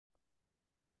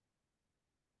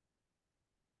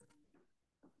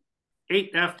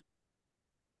eight after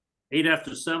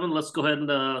 7. Let's go ahead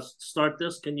and start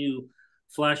this. Can you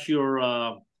flash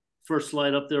your first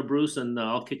slide up there, Bruce, and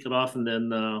I'll kick it off and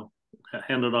then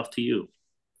hand it off to you.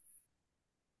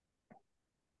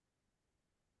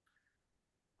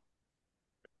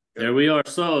 There we are.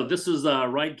 So this is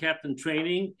Ride Captain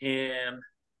Training, and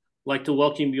I'd like to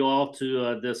welcome you all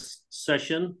to this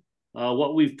session.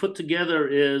 What we've put together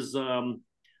is some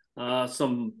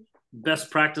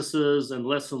best practices and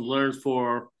lessons learned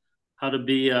for how to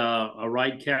be a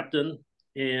ride captain.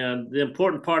 And the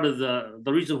important part of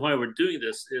the reason why we're doing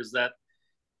this is that,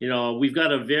 we've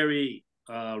got a very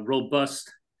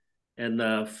robust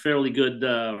and fairly good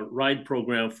ride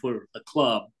program for the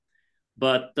club.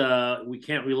 But we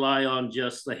can't rely on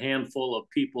just a handful of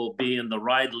people being the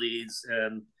ride leads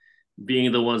and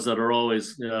being the ones that are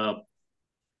always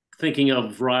thinking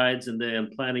of rides and then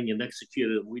planning and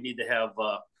executing. We need to have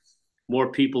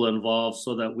more people involved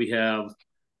so that we have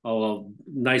a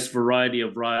nice variety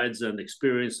of rides and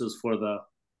experiences for the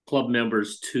club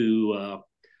members to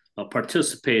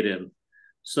participate in.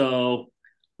 So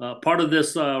part of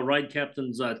this ride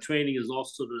captain's training is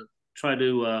also to try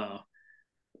to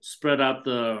spread out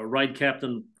the ride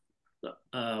captain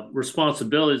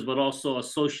responsibilities, but also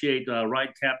associate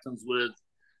ride captains with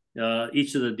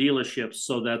each of the dealerships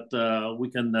so that we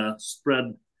can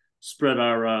spread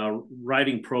our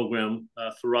riding program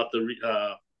throughout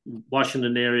the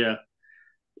Washington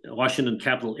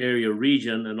capital area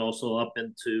region, and also up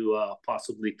into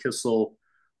possibly Kissel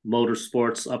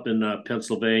Motorsports up in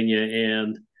Pennsylvania,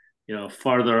 and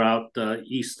farther out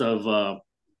east of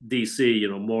DC,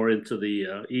 more into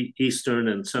the eastern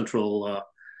and central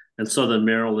and southern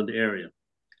Maryland area.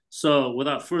 So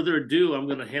without further ado, I'm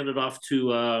going to hand it off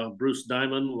to Bruce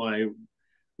Diamond, my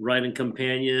riding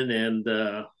companion and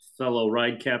fellow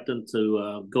ride captain,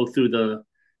 to go through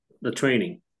the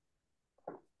training.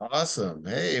 Awesome.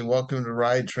 Hey, welcome to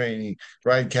Ride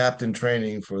Captain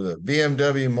Training for the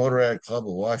BMW Motorrad Club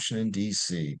of Washington,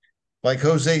 D.C. Like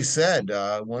Jose said,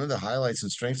 one of the highlights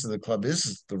and strengths of the club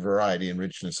is the variety and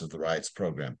richness of the rides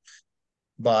program.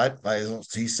 But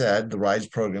as he said, the rides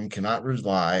program cannot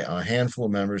rely on a handful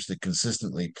of members to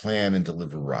consistently plan and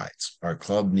deliver rides. Our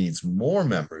club needs more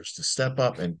members to step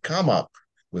up and come up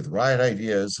with ride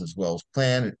ideas, as well as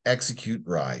plan and execute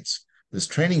rides. This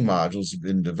training modules have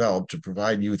been developed to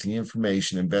provide you with the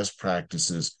information and best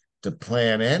practices to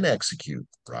plan and execute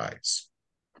rides.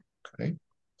 Okay.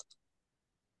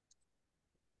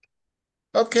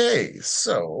 Okay,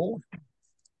 so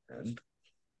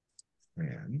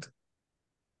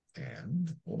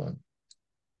and hold on.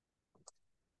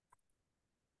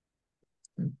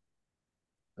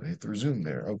 I hit the resume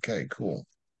there. Okay, cool.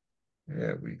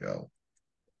 There we go.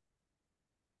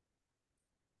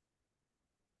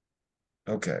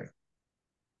 Okay.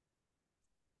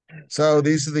 So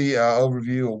these are the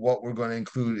overview of what we're going to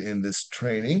include in this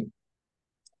training.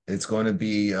 It's going to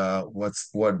be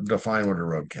define what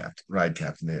a ride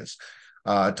captain is.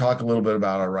 Talk a little bit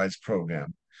about our rides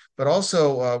program, but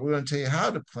also we're going to tell you how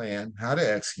to plan, how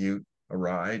to execute a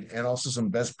ride, and also some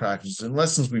best practices and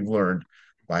lessons we've learned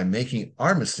by making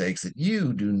our mistakes that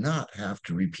you do not have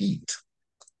to repeat.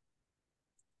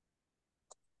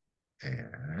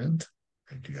 And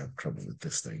I do have trouble with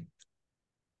this thing.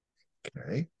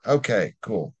 Okay,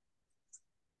 cool.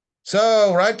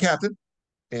 So ride captain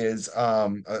is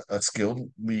a skilled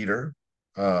leader,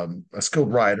 a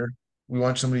skilled rider. We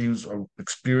want somebody who's an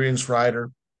experienced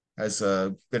rider, has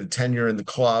a bit of tenure in the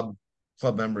club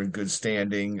member in good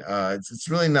standing. It's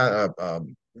really not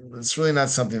it's really not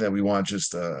something that we want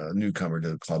just a newcomer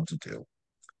to the club to do.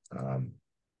 Um,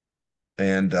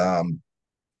 and I'm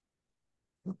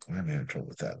having trouble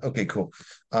with that. Okay, cool.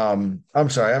 I'm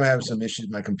sorry, I'm having some issues.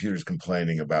 My computer's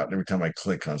complaining about every time I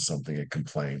click on something, it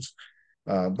complains.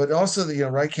 But also, the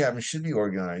ride captain should be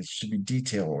organized, should be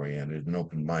detail oriented and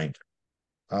open minded.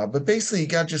 But basically, you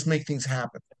got to just make things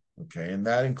happen. Okay, and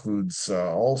that includes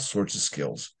all sorts of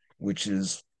skills, which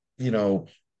is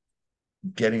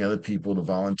getting other people to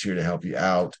volunteer to help you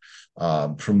out,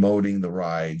 promoting the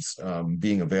rides,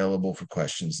 being available for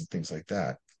questions and things like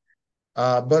that.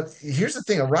 But here's the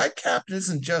thing: a ride captain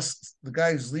isn't just the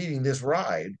guy who's leading this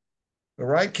ride. The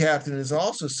ride captain is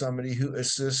also somebody who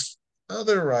assists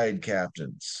other ride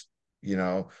captains.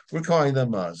 We're calling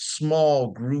them a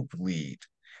small group lead.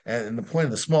 And the point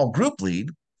of the small group lead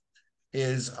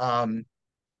is,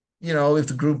 if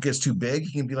the group gets too big,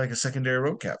 he can be like a secondary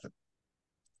road captain.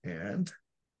 And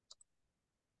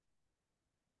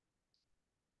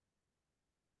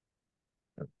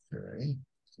okay,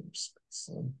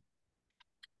 so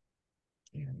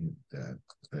and that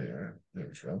there we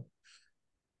go.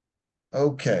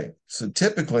 Okay, so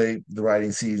typically the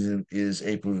riding season is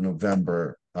April to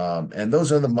November, and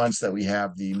those are the months that we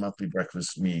have the monthly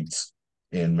breakfast meets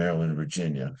in Maryland and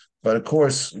Virginia. But of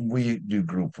course, we do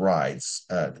group rides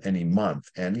any month,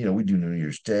 and we do New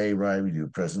Year's Day ride, we do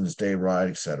President's Day ride,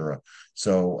 etc.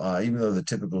 So even though the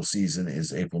typical season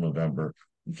is April, November,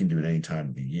 we can do it any time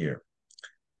of the year.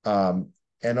 Um,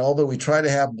 and although we try to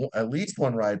have at least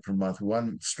one ride per month, we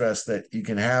want to stress that you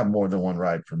can have more than one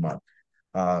ride per month.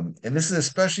 And this is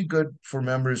especially good for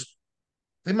members.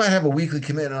 They might have a weekly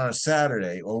commitment on a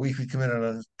Saturday or a weekly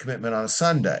commitment on a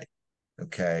Sunday.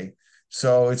 Okay.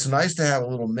 So it's nice to have a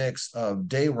little mix of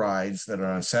day rides that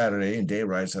are on Saturday and day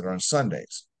rides that are on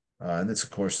Sundays. And this, of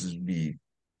course, is be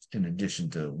in addition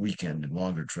to weekend and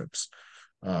longer trips.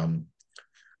 Um,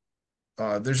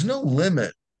 there's no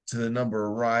limit to the number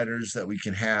of riders that we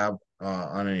can have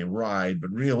on any ride,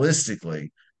 but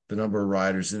realistically, the number of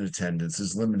riders in attendance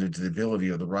is limited to the ability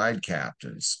of the ride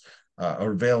captains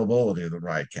or availability of the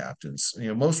ride captains.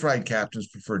 Most ride captains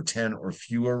prefer 10 or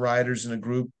fewer riders in a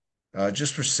group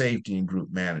just for safety and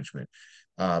group management.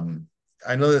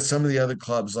 I know that some of the other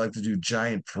clubs like to do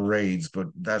giant parades, but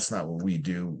that's not what we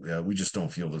do. We just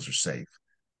don't feel those are safe.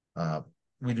 Uh,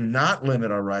 we do not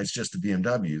limit our rides just to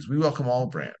BMWs. We welcome all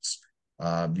brands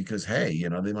because, hey,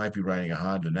 they might be riding a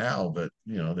Honda now, but,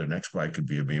 their next ride could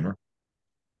be a Beamer.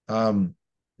 Um,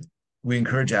 we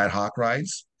encourage ad hoc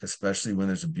rides, especially when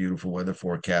there's a beautiful weather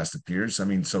forecast appears. I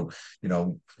mean, so,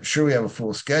 sure, we have a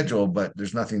full schedule, but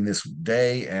there's nothing this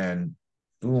day, and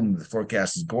boom, the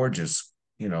forecast is gorgeous.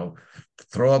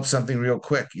 Throw up something real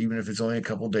quick, even if it's only a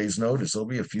couple days' notice. There'll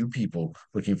be a few people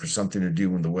looking for something to do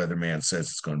when the weatherman says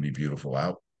it's going to be beautiful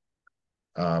out.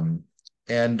 Um,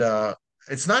 and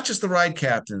it's not just the ride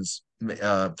captains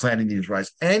planning these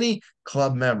rides. Any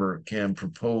club member can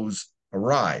propose a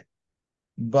ride,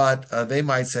 but they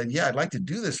might say, yeah, I'd like to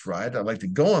do this ride. I'd like to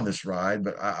go on this ride,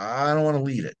 but I don't want to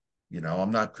lead it.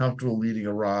 I'm not comfortable leading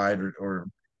a ride, or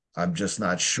I'm just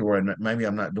not sure. And maybe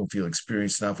don't feel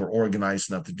experienced enough or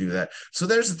organized enough to do that. So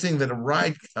there's the thing that a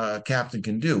ride captain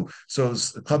can do. So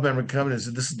as a club member can come in and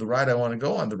say, this is the ride I want to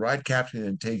go on. The ride captain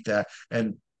can take that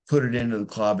and put it into the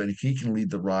club, and he can lead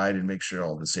the ride and make sure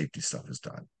all the safety stuff is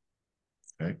done.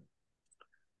 Okay.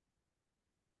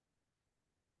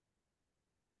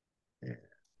 Yeah.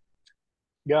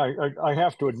 Yeah, I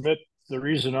have to admit the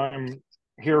reason I'm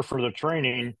here for the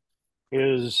training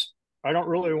is I don't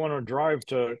really want to drive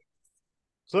to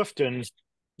Clifton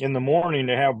in the morning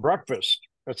to have breakfast.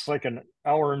 It's like an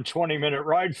hour and 20-minute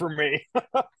ride for me.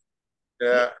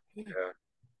 Yeah. Yeah.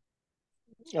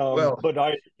 Well, But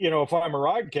if I'm a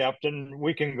ride captain,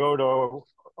 we can go to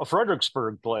a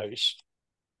Fredericksburg place.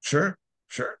 sure,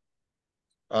 sure.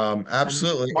 And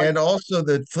Absolutely. my And also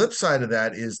the flip side of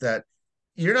that is that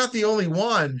you're not the only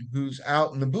one who's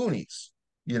out in the boonies.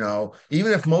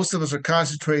 Even if most of us are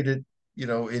concentrated,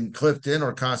 in Clifton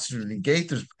or concentrated in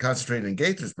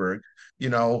Gaithersburg,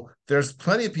 there's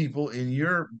plenty of people in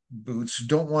your boots who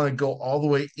don't want to go all the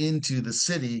way into the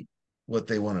city, what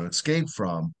they want to escape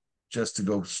from, just to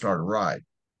go start a ride.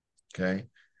 Okay.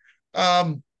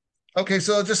 Um, Okay,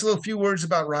 so just a little few words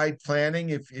about ride planning.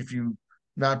 If you've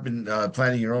not been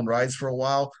planning your own rides for a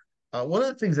while, one of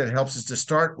the things that helps is to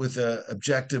start with an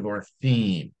objective or a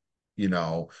theme. You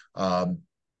know, um,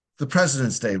 the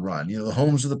President's Day run. The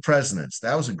homes of the presidents.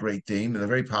 That was a great theme and a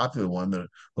very popular one that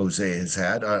Jose has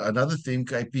had. Another theme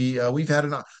might be we had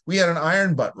an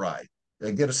iron butt ride.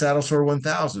 Get a saddle sore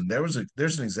 1000. There's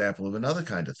an example of another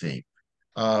kind of theme.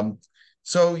 Um,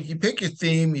 so you pick your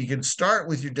theme. You can start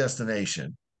with your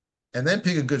destination and then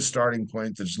pick a good starting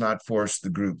point that does not force the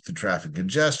group to traffic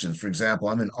congestion. For example,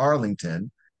 I'm in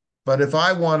Arlington, but if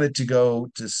I wanted to go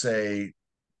to, say,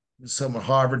 some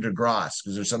Harvard or Gross,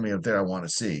 because there's something up there I want to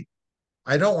see,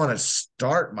 I don't want to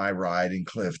start my ride in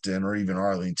Clifton or even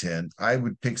Arlington. I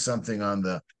would pick something on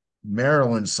the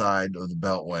Maryland side of the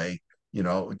Beltway,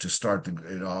 to start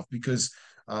it off, because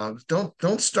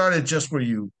don't start it just where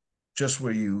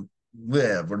you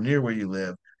live or near where you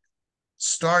live.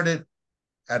 Start it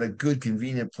at a good,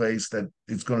 convenient place that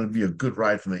it's going to be a good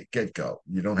ride from the get go.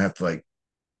 You don't have to like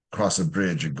cross a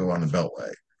bridge or go on the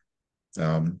Beltway.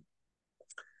 Um,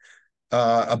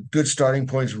 a good starting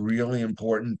point is really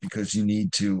important because you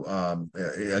need to.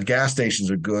 Gas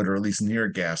stations are good, or at least near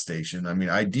a gas station. I mean,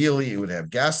 ideally, it would have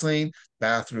gasoline,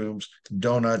 bathrooms,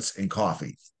 donuts, and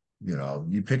coffee.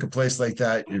 You pick a place like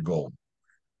that, you're golden.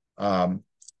 Um,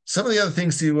 some of the other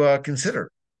things to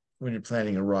consider when you're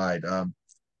planning a ride.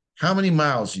 How many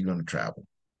miles are you going to travel?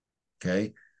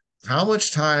 Okay. How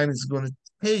much time is it going to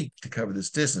take to cover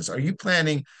this distance? Are you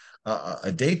planning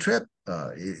a day trip?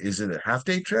 Is it a half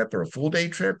day trip or a full day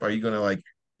trip? Are you going to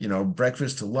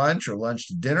breakfast to lunch or lunch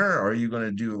to dinner? Or are you going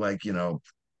to do like,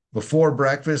 before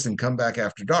breakfast and come back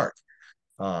after dark?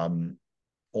 Or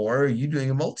are you doing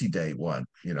a multi-day one?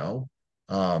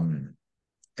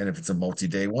 And if it's a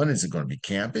multi-day one, is it going to be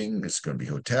camping? Is it going to be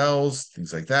hotels,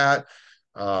 things like that?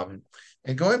 Um,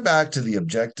 and going back to the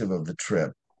objective of the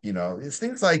trip, it's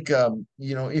things like,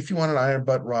 if you want an iron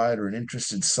butt ride or an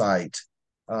interested sight,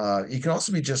 it can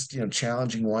also be just,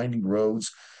 challenging, winding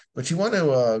roads, but you want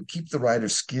to keep the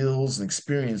rider's skills and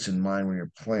experience in mind when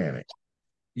you're planning.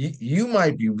 You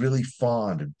might be really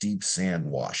fond of deep sand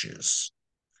washes,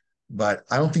 but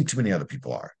I don't think too many other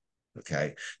people are.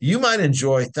 Okay. You might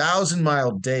enjoy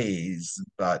 1,000-mile days,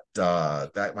 but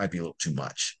that might be a little too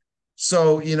much.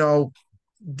 So,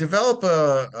 develop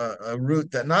a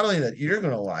route that not only that you're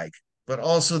going to like, but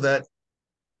also that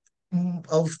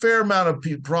a fair amount of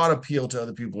broad appeal to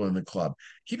other people in the club.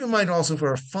 Keep in mind also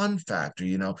for a fun factor,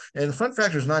 and the fun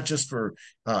factor is not just for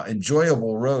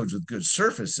enjoyable roads with good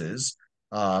surfaces,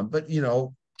 but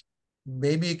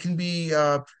maybe it can be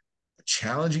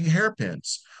challenging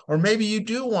hairpins. Or maybe you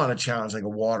do want to challenge like a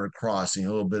water crossing, a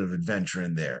little bit of adventure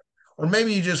in there. Or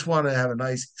maybe you just want to have a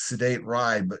nice sedate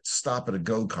ride, but stop at a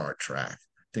go-kart track,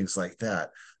 things like that.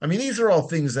 I mean, these are all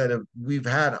things that we've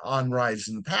had on rides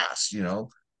in the past,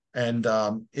 and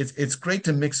it's great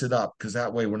to mix it up because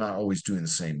that way we're not always doing the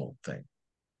same old thing.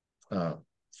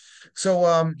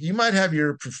 So you might have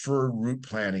your preferred route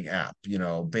planning app,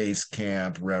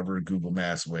 Basecamp, Rever, Google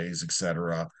Maps, Waze,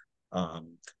 etc.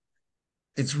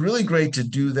 It's really great to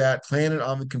do that, plan it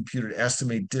on the computer to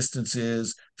estimate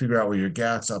distances, figure out where your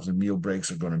gas stops and meal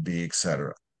breaks are going to be,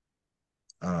 etc.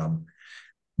 Um,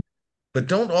 but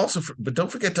don't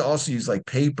forget to also use like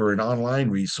paper and online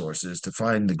resources to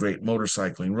find the great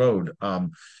motorcycling road.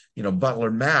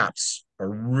 Butler maps are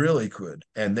really good,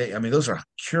 and those are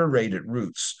curated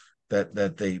routes that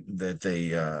they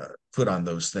put on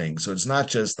those things. So it's not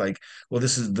just like, well,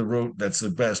 this is the route that's the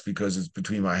best because it's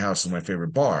between my house and my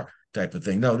favorite bar type of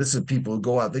thing. No, this is people who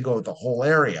go out, they go with the whole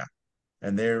area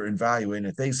and they're evaluating.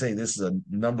 If they say this is a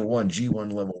number one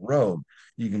G1 level road,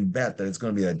 you can bet that it's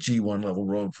going to be a G1 level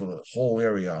road for the whole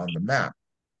area on the map.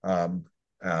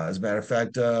 As a matter of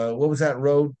fact, what was that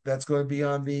road that's going to be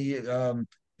on the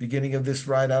beginning of this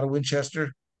ride out of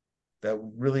Winchester? That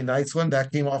really nice one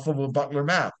that came off of a Butler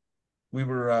map.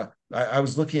 I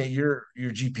was looking at your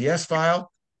GPS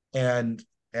file and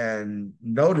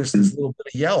noticed this little bit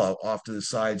of yellow off to the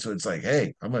side. So it's like,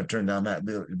 hey, I'm going to turn down that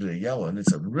bit of yellow, and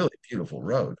it's a really beautiful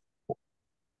road.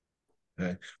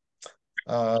 Okay.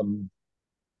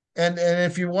 And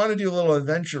if you want to do a little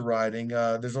adventure riding,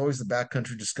 there's always the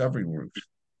backcountry discovery route.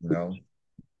 You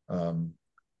know,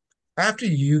 after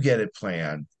you get it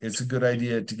planned, it's a good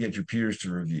idea to get your peers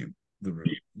to review the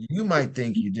route. You might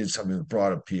think you did something with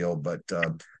broad appeal, but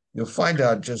you'll find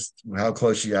out just how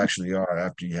close you actually are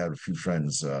after you have a few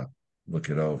friends look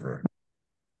it over.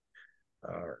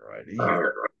 All righty.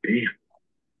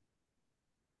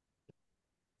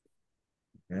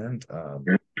 And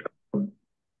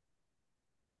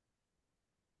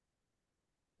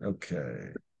okay.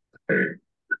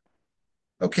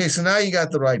 Okay, so now you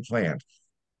got the right plan.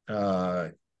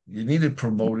 You need to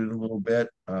promote it a little bit.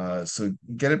 So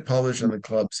get it published on the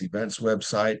club's events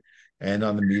website and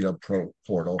on the Meetup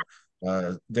portal.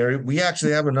 We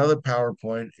actually have another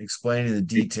PowerPoint explaining the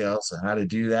details of how to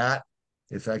do that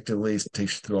effectively. It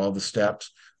takes you through all the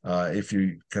steps. If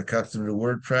you're accustomed to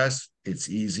WordPress, it's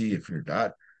easy. If you're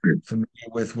not familiar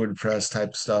with WordPress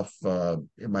type stuff,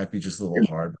 it might be just a little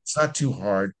hard. It's not too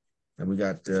hard, and we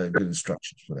got good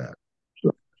instructions for that.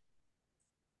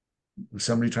 Was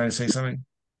somebody trying to say something?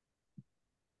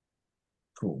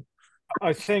 Cool.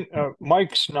 I think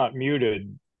Mike's not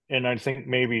muted, and I think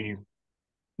maybe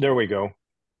there we go.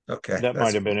 Okay. That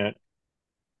might have been it.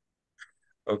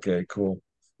 Okay, cool.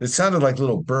 It sounded like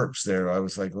little burps there. I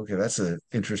was like, okay, that's an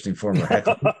interesting form of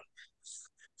heckling.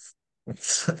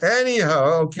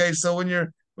 Anyhow, okay, so when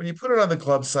you put it on the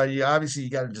club site, you obviously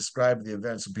got to describe the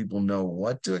event so people know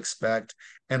what to expect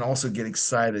and also get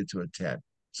excited to attend.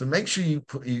 So make sure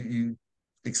you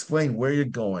explain where you're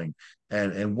going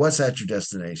and what's at your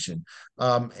destination.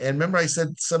 And remember, I said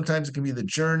sometimes it can be the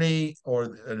journey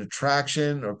or an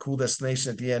attraction or cool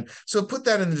destination at the end. So put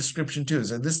that in the description too.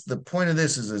 So the point of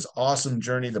this is this awesome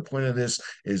journey. The point of this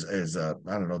is I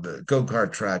don't know, the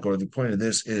go-kart track, or the point of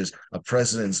this is a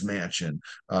president's mansion.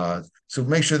 So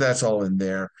make sure that's all in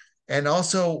there. And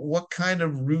also, what kind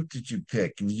of route did you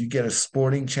pick? Did you get a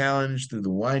sporting challenge through the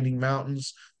winding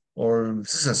mountains? Or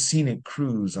is this a scenic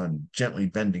cruise on gently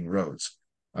bending roads?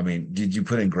 I mean, did you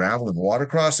put in gravel and water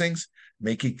crossings?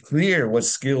 make it clear what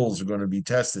skills are going to be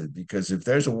tested, because if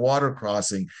there's a water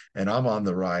crossing and I'm on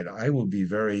the ride, I will be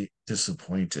very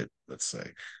disappointed, let's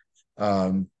say.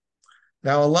 Um,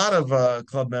 Now, a lot of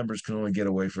club members can only get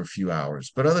away for a few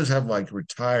hours, but others have like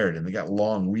retired and they got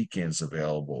long weekends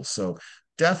available. So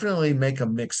definitely make a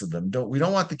mix of them. We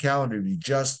don't want the calendar to be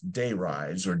just day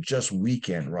rides or just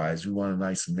weekend rides. We want a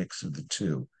nice mix of the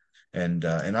two. And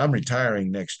I'm retiring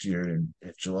next year in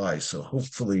July, so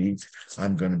hopefully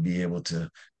I'm going to be able to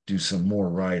do some more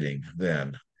riding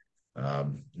then.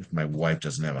 If my wife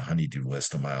doesn't have a honeydew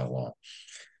list a mile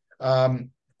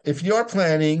long. If you're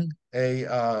planning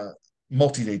a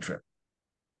multi-day trip,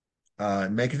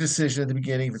 make a decision at the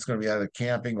beginning if it's going to be either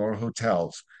camping or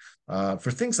hotels.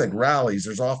 For things like rallies,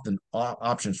 there's often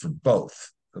options for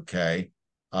both. Okay.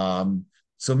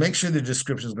 So make sure the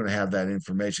description is going to have that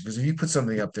information, because if you put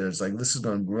something up there, it's like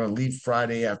we're going to leave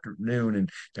Friday afternoon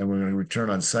and we're going to return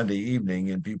on Sunday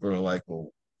evening, and people are like,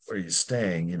 well, where are you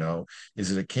staying?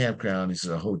 Is it a campground? Is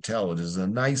it a hotel? Is it a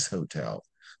nice hotel?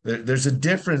 There's a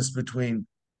difference between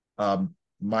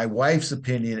my wife's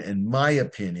opinion and my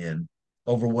opinion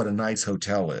over what a nice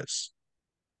hotel is.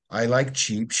 I like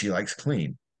cheap. She likes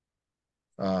clean.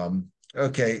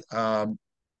 Okay.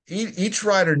 Each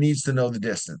rider needs to know the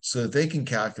distance so that they can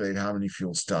calculate how many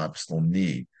fuel stops they'll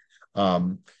need.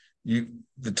 Um,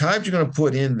 the times you're going to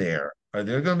put in there are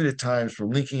going to be the times for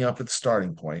linking up at the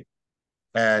starting point,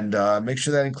 and make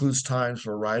sure that includes times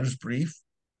for a rider's brief.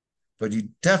 But you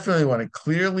definitely want to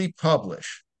clearly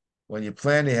publish when you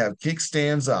plan to have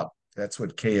kickstands up. That's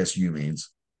what KSU means.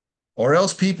 Or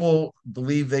else people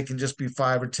believe they can just be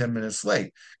 5 or 10 minutes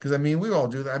late. Because I mean, we all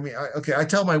do that. I mean, I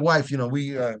tell my wife,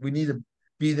 we need to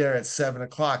be there at 7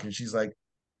 o'clock, and she's like,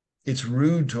 "It's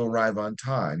rude to arrive on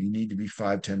time. You need to be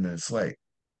 5, 10 minutes late."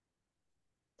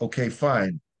 Okay,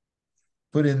 fine.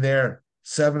 Put in there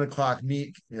 7 o'clock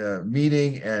meeting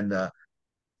and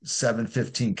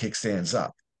 7:15 kickstands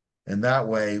up, and that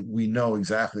way we know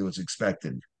exactly what's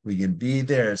expected. We can be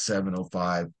there at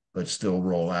 7:05, but still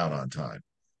roll out on time.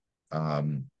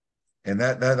 Um, and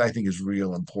that I think is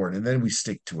real important. And then we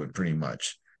stick to it pretty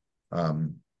much.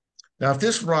 Now, if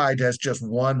this ride has just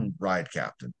one ride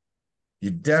captain, you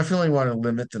definitely want to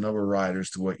limit the number of riders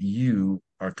to what you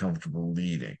are comfortable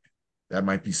leading. That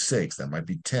might be 6, that might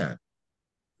be 10.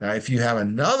 Now, if you have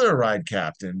another ride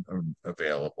captain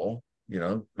available,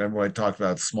 remember what I talked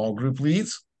about small group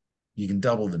leads, you can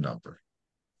double the number.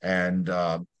 And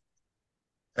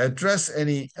address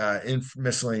any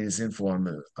miscellaneous info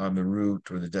on the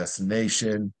route or the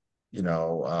destination.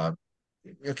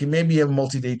 Okay, maybe you have a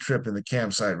multi-day trip and the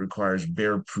campsite requires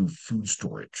bear-proof food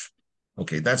storage.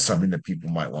 Okay, that's something that people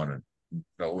might want to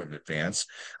know in advance.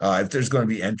 If there's going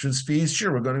to be entrance fees,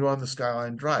 sure, we're going to go on the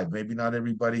Skyline Drive. Maybe not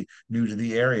everybody new to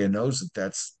the area knows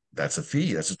that's a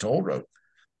fee, that's a toll road.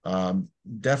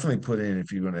 Definitely put in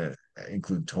if you're going to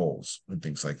include tolls and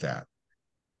things like that.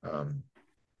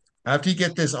 After you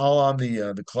get this all on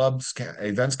the club's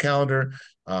events calendar,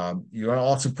 you want to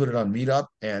also put it on Meetup,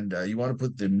 and you want to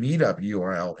put the Meetup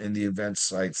URL in the event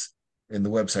sites in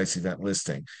the website's event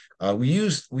listing. We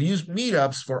use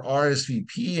Meetups for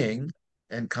RSVPing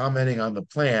and commenting on the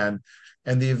plan,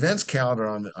 and the events calendar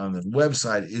on the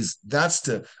website that's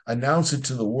to announce it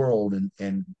to the world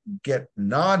and get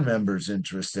non-members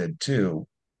interested too.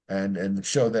 And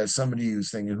show that somebody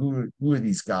who's thinking, who are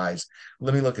these guys?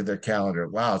 Let me look at their calendar.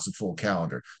 Wow, it's a full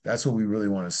calendar. That's what we really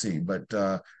want to see. But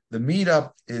the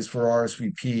meetup is for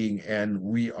RSVPing, and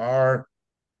we are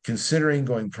considering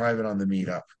going private on the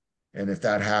meetup. And if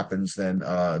that happens, then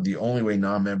the only way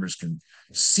non-members can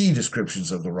see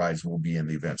descriptions of the rides will be in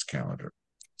the events calendar.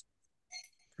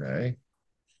 Okay.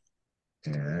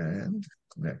 And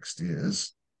next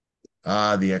is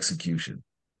the execution.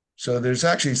 So there's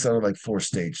actually sort of like 4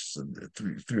 stages,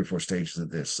 three or 4 stages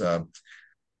of this.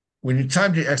 When it's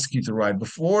time to execute the ride,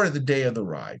 before the day of the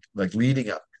ride, like leading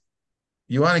up,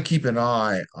 you want to keep an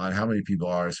eye on how many people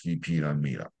RSVP'd on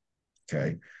Meetup.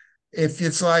 Okay. If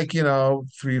it's like, 3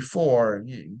 or 4,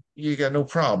 you got no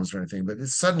problems or anything, but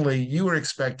it's suddenly you were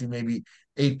expecting maybe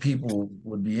 8 people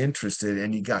would be interested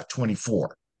and you got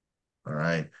 24. All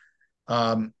right.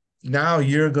 Now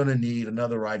you're going to need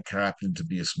another ride captain to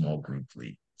be a small group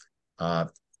lead.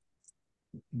 Often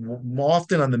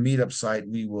on the meetup site,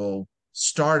 we will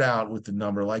start out with the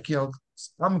number like,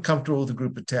 I'm comfortable with a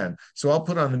group of 10. So I'll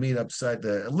put on the meetup site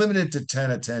limited to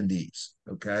 10 attendees.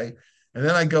 Okay. And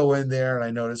then I go in there and I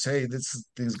notice, hey, this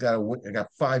thing's I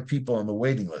got 5 people on the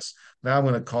waiting list. Now I'm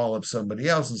going to call up somebody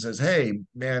else and says, hey,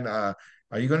 man, are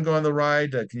you going to go on the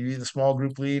ride? Can you be the small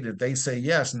group lead? If they say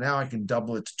yes, now I can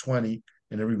double it to 20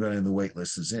 and everybody in the wait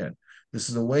list is in. This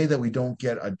is a way that we don't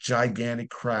get a gigantic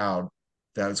crowd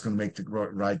that is going to make the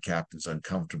ride captains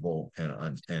uncomfortable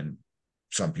and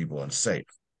some people unsafe.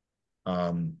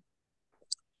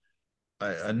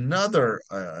 Another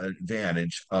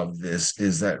advantage of this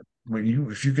is that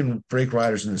if you can break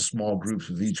riders into small groups,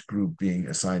 with each group being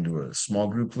assigned to a small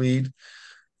group lead,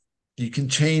 you can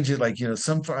change it. Like,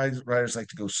 some riders like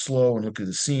to go slow and look at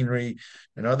the scenery,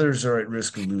 and others are at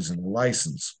risk of losing the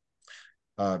license.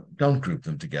 Don't group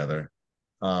them together.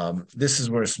 This is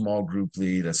where a small group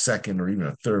lead, a second or even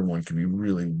a third one, can be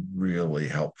really, really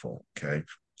helpful. Okay.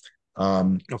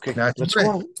 Okay, now, let's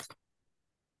go.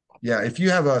 Yeah, if you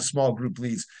have a small group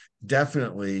leads,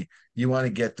 definitely you want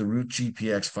to get the route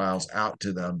GPX files out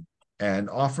to them and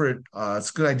offer it.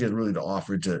 It's a good idea really to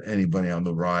offer it to anybody on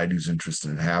the ride who's interested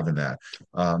in having that.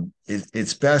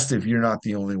 It's best if you're not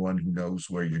the only one who knows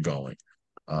where you're going,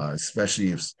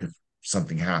 especially if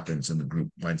something happens and the group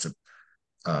winds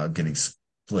up getting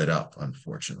split up.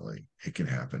 Unfortunately, it can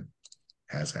happen.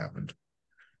 Has happened.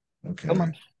 Okay. Come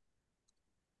on.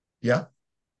 Yeah.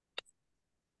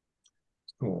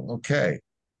 Cool. Okay.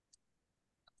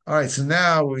 All right. So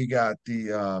now we got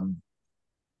the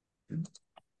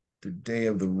day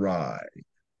of the ride.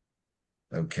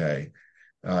 Okay.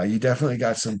 You definitely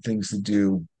got some things to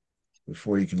do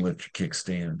before you can lift your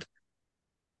kickstand.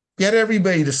 Get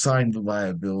everybody to sign the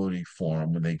liability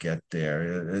form when they get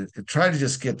there. Try to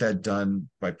just get that done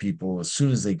by people as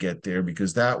soon as they get there,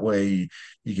 because that way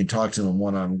you can talk to them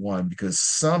one-on-one, because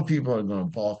some people are going to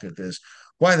balk at this.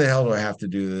 Why the hell do I have to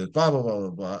do this? Blah, blah, blah, blah,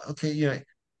 blah. Okay,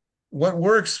 what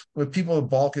works with people that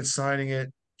balk at signing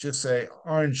it, just say,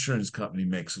 our insurance company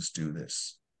makes us do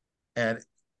this. And,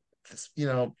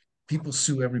 people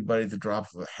sue everybody at the drop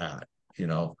of a hat.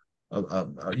 You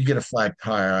get a flat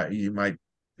tire, you might,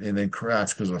 and then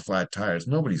crash because of a flat tire. It's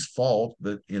nobody's fault,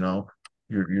 but,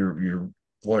 your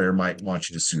lawyer might want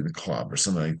you to sue the club or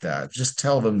something like that. Just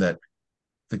tell them that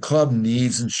the club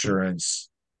needs insurance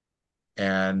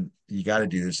and you got to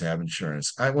do this to have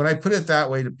insurance. When I put it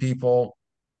that way to people,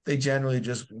 they generally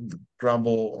just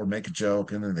grumble or make a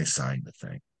joke, and then they sign the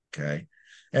thing. Okay.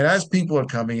 And as people are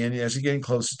coming in, as you're getting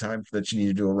close to time that you need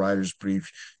to do a rider's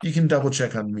brief, you can double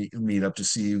check on meetup to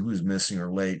see who's missing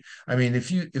or late. I mean, if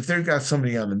they've got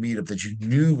somebody on the meetup that you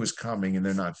knew was coming and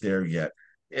they're not there yet,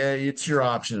 it's your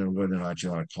option of whether or not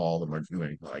you want to call them or do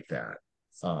anything like that.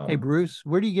 Hey Bruce,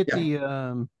 where do you get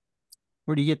yeah.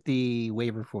 the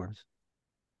waiver forms?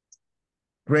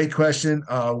 Great question.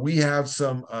 We have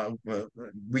some,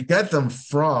 we get them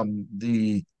from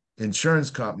the insurance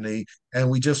company, and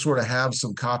we just sort of have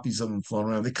some copies of them flown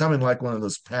around. They come in like one of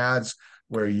those pads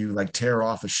where you like tear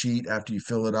off a sheet after you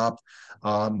fill it up.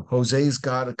 Jose's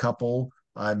got a couple.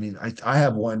 I mean, I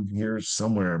have one here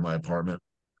somewhere in my apartment,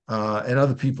 and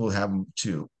other people have them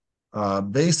too.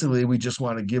 Basically, we just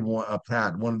want to give one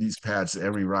of these pads to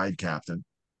every ride captain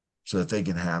so that they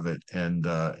can have it and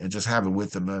just have it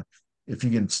with them. If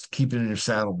you can keep it in your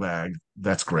saddlebag,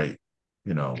 that's great,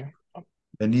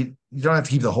 And you don't have to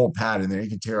keep the whole pad in there. You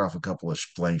can tear off a couple of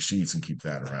blank sheets and keep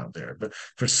that around there. But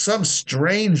for some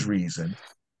strange reason,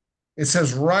 it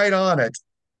says right on it,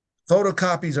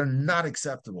 photocopies are not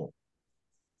acceptable.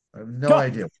 I have no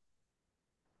idea.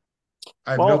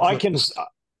 I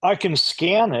can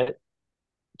scan it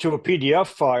to a PDF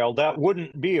file. That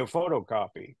wouldn't be a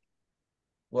photocopy.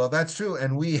 Well, that's true.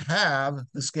 And we have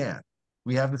the scan.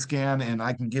 And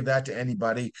I can give that to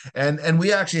anybody. And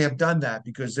we actually have done that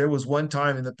because there was one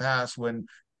time in the past when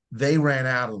they ran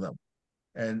out of them.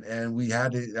 And we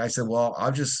had to, I said, well,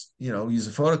 I'll just, use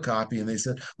a photocopy. And they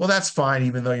said, well, that's fine,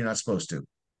 even though you're not supposed to,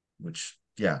 which,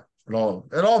 yeah, it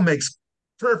all makes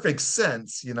perfect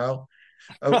sense,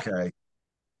 Okay.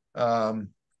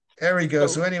 There we go.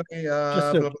 So anyway,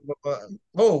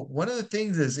 one of the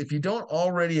things is, if you don't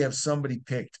already have somebody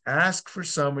picked, ask for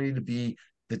somebody to be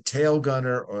the tail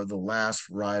gunner or the last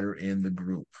rider in the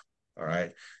group. All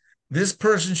right. This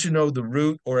person should know the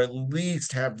route or at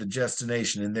least have the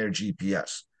destination in their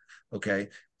GPS. Okay.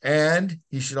 And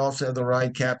he should also have the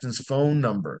ride captain's phone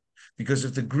number, because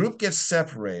if the group gets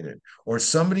separated or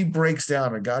somebody breaks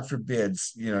down or God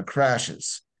forbids,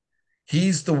 crashes,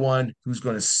 he's the one who's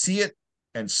going to see it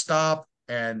and stop.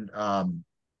 And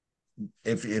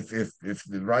if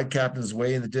the ride captain is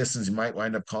way in the distance, he might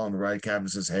wind up calling the ride captain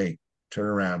and says, hey, turn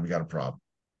around, we got a problem.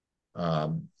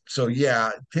 So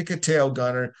yeah, pick a tail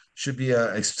gunner. Should be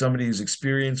somebody who's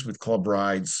experienced with club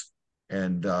rides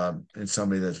and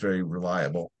somebody that's very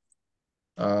reliable.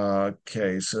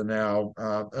 Okay, so now,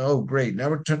 great. Now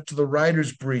we're to the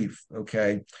rider's brief.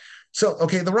 Okay, so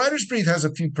the rider's brief has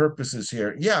a few purposes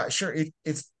here. Yeah, sure.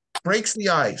 It breaks the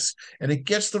ice and it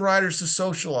gets the riders to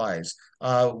socialize.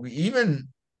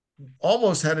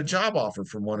 almost had a job offer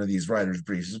from one of these writers'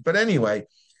 briefs. But anyway,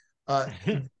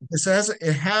 it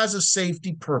has a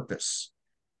safety purpose.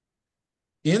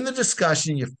 In the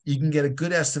discussion, you can get a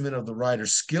good estimate of the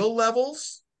rider's skill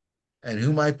levels and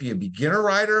who might be a beginner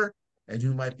rider and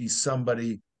who might be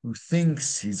somebody who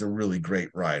thinks he's a really great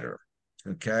rider.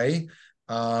 Okay.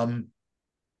 I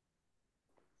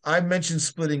mentioned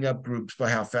splitting up groups by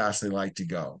how fast they like to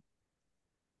go.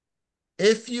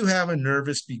 If you have a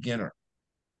nervous beginner,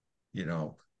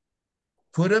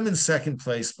 put him in second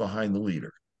place behind the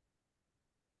leader,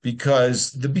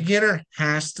 because the beginner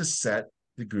has to set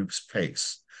the group's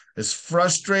pace, as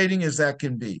frustrating as that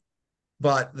can be.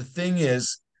 But the thing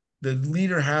is, the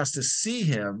leader has to see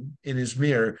him in his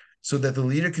mirror so that the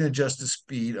leader can adjust the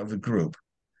speed of the group.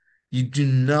 You do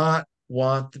not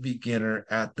want the beginner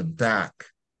at the back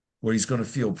where he's going to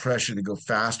feel pressure to go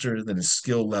faster than his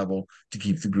skill level to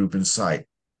keep the group in sight.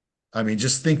 I mean,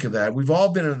 just think of that. We've all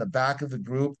been in the back of the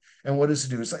group, and what does it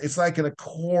do? It's like an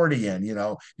accordion,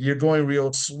 you're going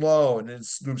real slow, and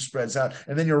this group spreads out,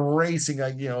 and then you're racing,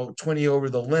 20 over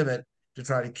the limit to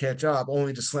try to catch up,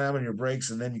 only to slam on your brakes,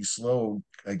 and then you slow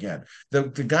again. The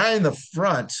guy in the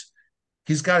front,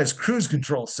 he's got his cruise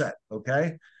control set,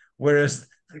 okay? Whereas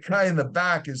the guy in the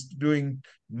back is doing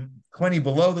 20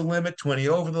 below the limit, 20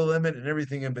 over the limit, and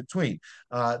everything in between.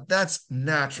 That's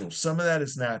natural. Some of that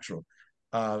is natural.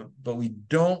 But we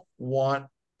don't want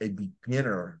a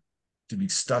beginner to be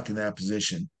stuck in that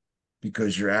position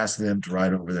because you're asking them to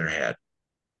ride over their head.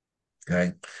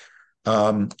 Okay.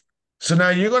 So now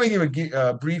you're going to give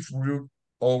a brief route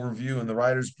overview in the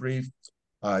rider's brief.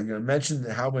 You're going to mention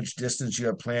how much distance you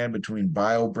have planned between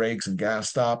bio breaks and gas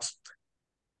stops.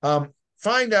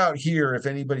 Find out here if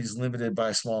anybody's limited by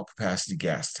a small capacity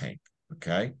gas tank.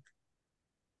 Okay.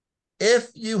 If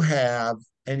you have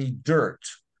any dirt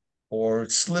or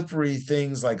slippery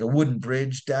things like a wooden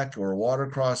bridge deck or a water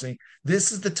crossing,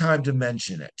 this is the time to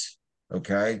mention it,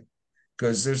 okay?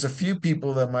 Because there's a few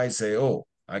people that might say, oh,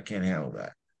 I can't handle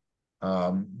that.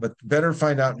 But better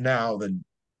find out now than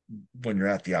when you're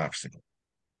at the obstacle.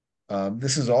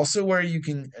 This is also where you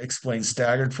can explain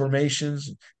staggered formations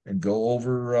and go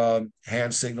over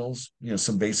hand signals,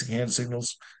 some basic hand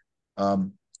signals.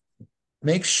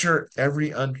 Make sure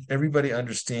everybody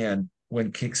understand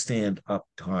when kickstand up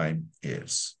time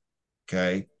is.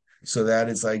 Okay. So that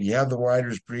it's like you have the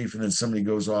rider's brief and then somebody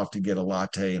goes off to get a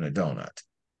latte and a donut.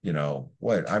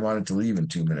 What? I wanted to leave in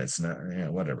 2 minutes.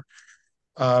 Whatever.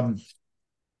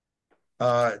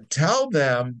 Tell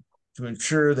them to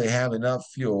ensure they have enough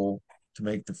fuel to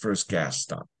make the first gas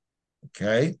stop.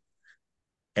 Okay.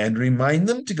 And remind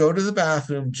them to go to the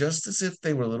bathroom just as if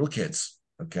they were little kids.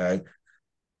 Okay.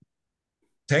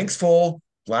 Tank's full,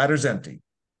 bladder's empty.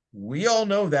 We all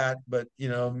know that, but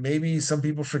maybe some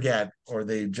people forget or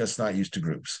they're just not used to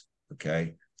groups.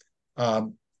 Okay.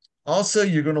 Also,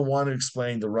 you're going to want to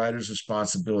explain the rider's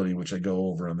responsibility, which I go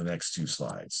over on the next 2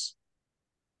 slides.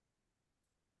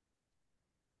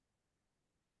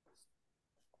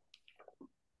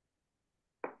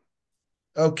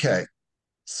 Okay.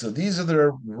 So these are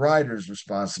the rider's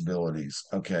responsibilities.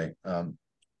 Okay.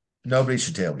 Nobody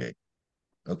should tailgate.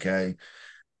 Okay.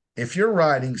 If you're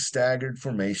riding staggered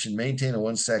formation, maintain a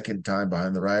 1 second time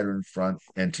behind the rider in front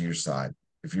and to your side.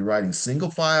 If you're riding single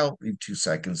file, leave 2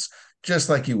 seconds, just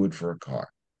like you would for a car.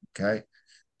 Okay.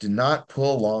 Do not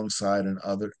pull alongside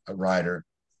a rider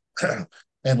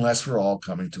unless we're all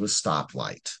coming to a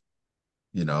stoplight,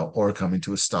 or coming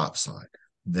to a stop sign.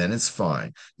 Then it's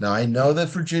fine. Now, I know that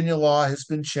Virginia law has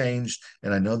been changed,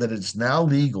 and I know that it's now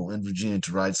legal in Virginia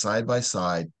to ride side by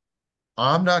side.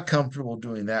 I'm not comfortable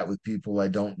doing that with people I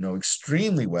don't know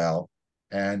extremely well,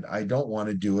 and I don't want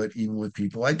to do it even with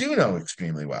people I do know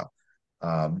extremely well.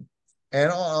 And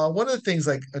one of the things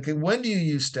okay, when do you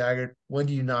use staggered? When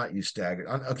do you not use staggered?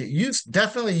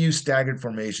 Definitely use staggered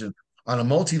formation on a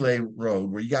multi-lane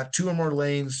road where you got 2 or more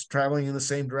lanes traveling in the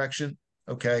same direction.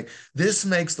 Okay, this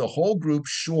makes the whole group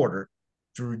shorter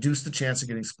to reduce the chance of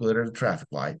getting split at a traffic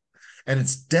light, and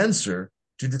it's denser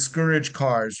to discourage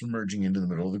cars from merging into the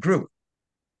middle of the group.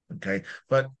 Okay.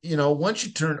 But, once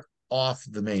you turn off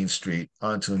the main street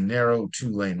onto a narrow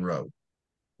 2-lane road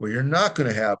where you're not going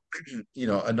to have,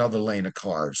 another lane of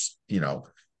cars,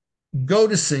 go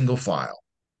to single file.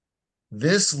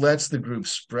 This lets the group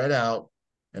spread out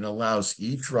and allows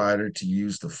each rider to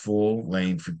use the full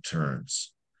lane for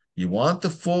turns. You want the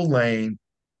full lane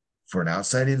for an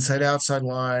outside, inside, outside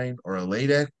line or a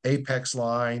late apex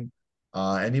line.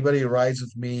 Anybody who rides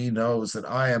with me knows that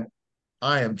I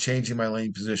am changing my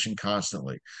lane position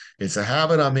constantly. It's a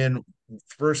habit I'm in,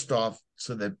 first off,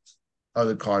 so that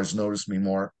other cars notice me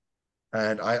more.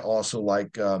 And I also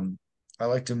like I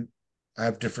like to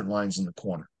have different lines in the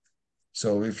corner.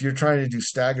 So if you're trying to do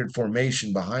staggered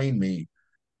formation behind me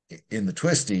in the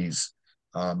twisties,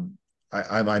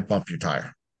 I might bump your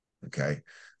tire. Okay.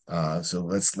 So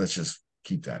let's just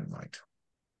keep that in mind.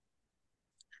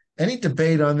 Any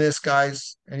debate on this,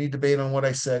 guys? Any debate on what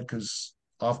I said? Because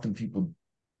often people,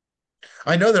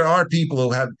 I know there are people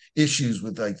who have issues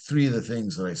with like 3 of the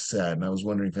things that I said, and I was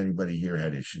wondering if anybody here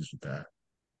had issues with that.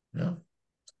 No?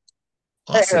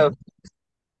 Awesome.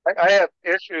 I have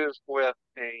issues with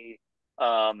the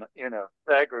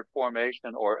staggered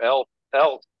formation or else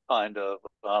kind of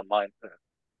mindset.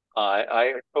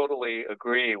 I totally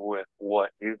agree with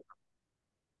what you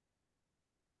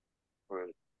were,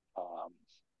 um,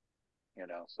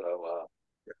 so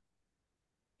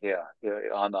yeah,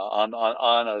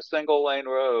 on a single lane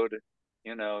road,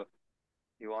 you know,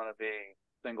 you want to be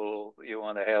you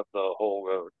want to have the whole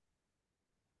road.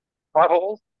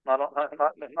 Potholes, not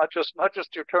just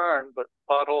your turn, but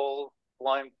potholes,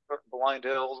 blind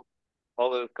hills, all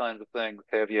those kinds of things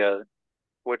have you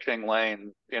switching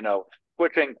lanes,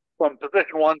 switching from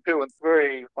position 1, 2, and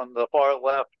 3 from the far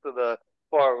left to the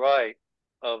far right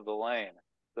of the lane.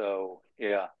 So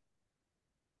yeah.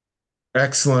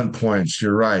 Excellent points.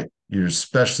 You're right. You're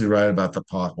especially right about the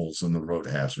potholes and the road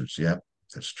hazards. Yep,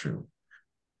 that's true.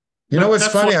 You know what's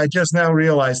funny? I just now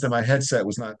realized that my headset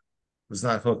was not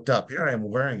hooked up. Here I am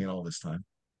wearing it all this time.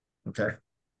 Okay.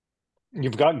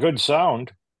 You've got good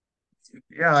sound.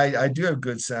 Yeah, I do have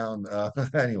good sound.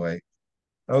 Anyway.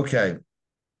 Okay.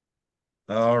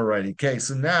 All righty. Okay.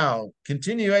 So now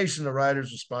continuation of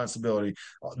rider's responsibility.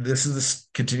 This is the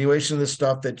continuation of the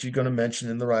stuff that you're going to mention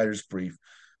in the rider's brief.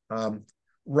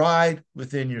 Ride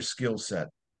within your skill set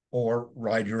or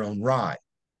ride your own ride.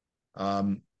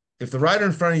 If the rider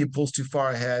in front of you pulls too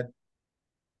far ahead,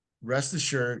 rest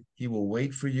assured he will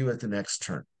wait for you at the next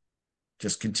turn.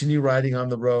 Just continue riding on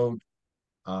the road.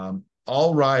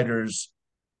 All riders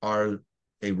are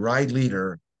a ride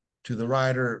leader to the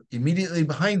rider immediately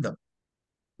behind them.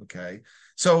 Okay.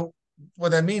 So what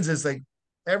that means is like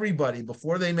everybody,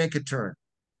 before they make a turn,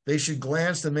 they should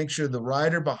glance to make sure the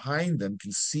rider behind them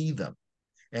can see them.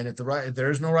 And if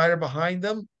there's no rider behind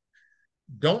them,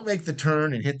 don't make the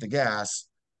turn and hit the gas.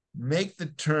 Make the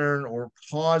turn or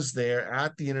pause there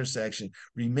at the intersection.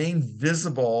 Remain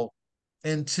visible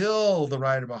until the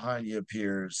rider behind you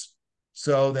appears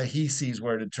so that he sees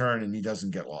where to turn and he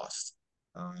doesn't get lost.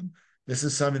 This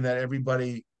is something that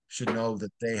everybody should know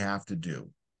that they have to do.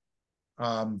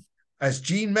 As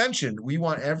Gene mentioned, we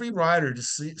want every rider to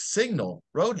signal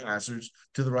road hazards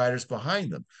to the riders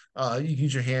behind them. You can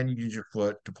use your hand, you can use your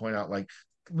foot to point out like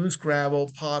loose gravel,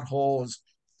 potholes,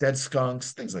 dead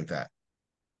skunks, things like that.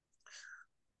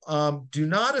 Do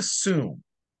not assume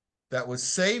that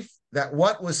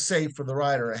what was safe for the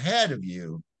rider ahead of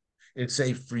you is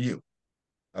safe for you.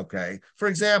 Okay. For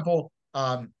example,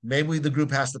 maybe the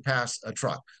group has to pass a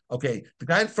truck. Okay, the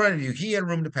guy in front of you, he had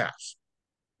room to pass.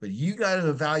 But you got to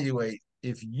evaluate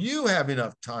if you have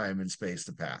enough time and space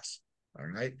to pass. All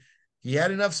right. He had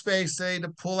enough space, say, to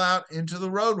pull out into the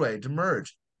roadway to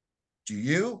merge. Do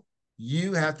you?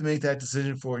 You have to make that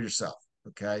decision for yourself.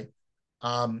 Okay.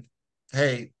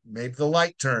 Hey, maybe the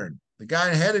light turned. The guy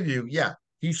ahead of you, yeah,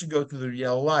 he should go through the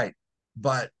yellow light.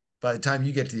 But by the time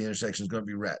you get to the intersection, it's going to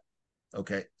be red.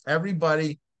 Okay.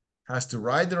 Everybody has to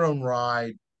ride their own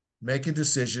ride, make a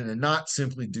decision, and not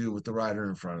simply do what the rider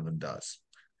in front of them does.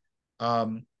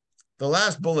 The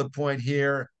last bullet point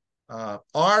here,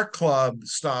 our club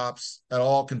stops at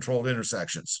all controlled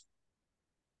intersections.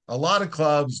 A lot of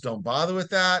clubs don't bother with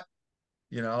that.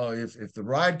 If the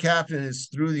ride captain is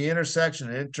through the intersection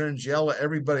and it turns yellow,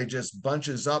 everybody just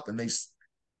bunches up and they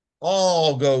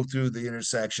all go through the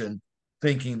intersection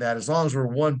thinking that as long as we're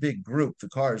one big group, the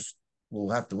cars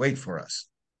will have to wait for us.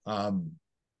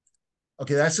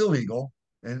 Okay, that's illegal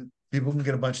and people can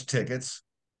get a bunch of tickets.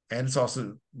 And it's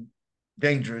also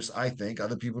dangerous, I think.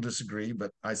 Other people disagree,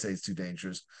 but I say it's too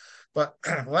dangerous. But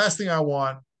the last thing I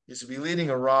want is to be leading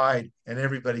a ride and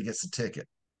everybody gets a ticket.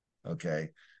 Okay.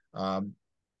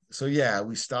 So yeah,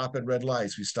 we stop at red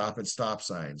lights, we stop at stop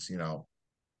signs,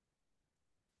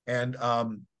 And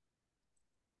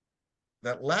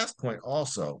that last point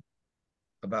also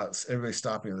about everybody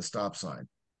stopping at the stop sign.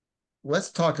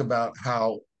 Let's talk about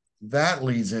how that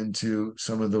leads into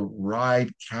some of the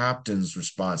ride captain's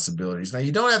responsibilities. Now,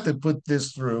 you don't have to put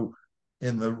this through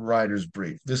in the rider's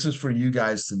brief. This is for you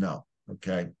guys to know,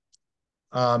 okay?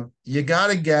 You got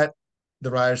to get the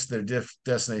riders to their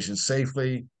destination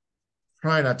safely.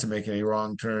 Try not to make any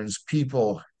wrong turns.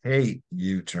 People hate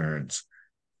U-turns,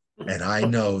 and I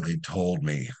know they told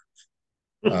me.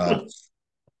 Don't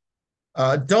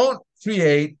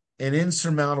create an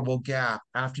insurmountable gap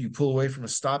after you pull away from a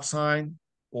stop sign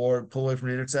or pull away from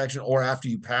an intersection or after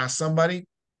you pass somebody,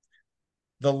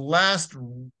 the last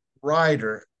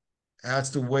rider has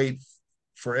to wait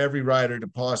for every rider to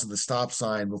pause at the stop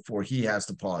sign before he has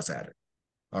to pause at it.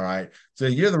 All right. So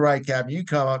you're the right captain. You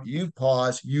come up, you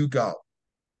pause, you go.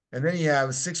 And then you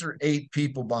have 6 or 8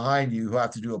 people behind you who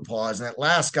have to do a pause. And that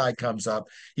last guy comes up.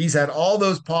 He's had all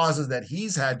those pauses that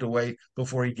he's had to wait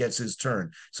before he gets his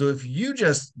turn. So if you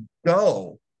just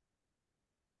go,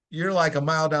 you're like a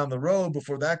mile down the road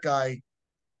before that guy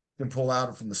can pull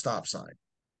out from the stop sign.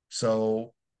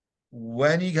 So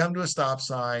when you come to a stop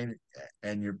sign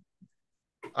and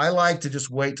I like to just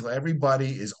wait till everybody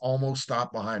is almost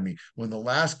stopped behind me. When the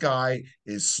last guy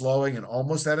is slowing and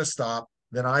almost at a stop,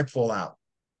 then I pull out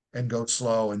and go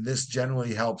slow. And this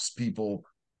generally helps people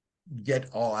get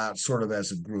all out sort of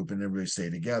as a group and everybody stay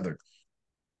together.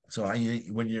 So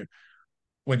when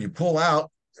you pull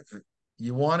out,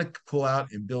 you want to pull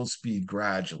out and build speed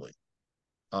gradually.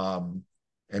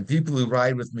 And people who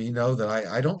ride with me know that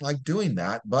I don't like doing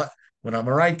that, but when I'm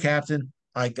a ride captain,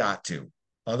 I got to.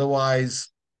 Otherwise,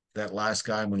 that last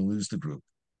guy, I'm going to lose the group,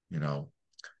 you know.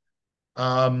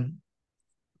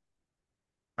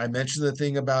 I mentioned the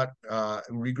thing about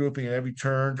regrouping at every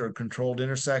turn or controlled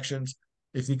intersections.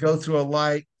 If you go through a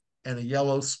light and a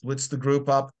yellow splits the group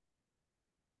up,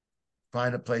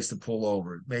 find a place to pull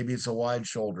over. Maybe it's a wide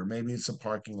shoulder, maybe it's a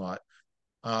parking lot.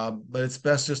 But it's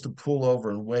best just to pull over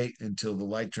and wait until the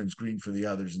light turns green for the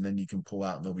others, and then you can pull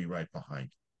out and they'll be right behind.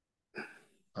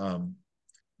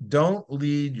 Don't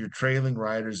lead your trailing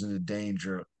riders into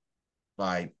danger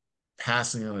by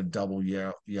passing on a double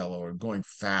yellow or going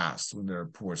fast when there are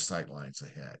poor sight lines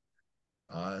ahead.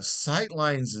 Sight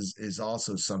lines is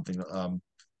also something.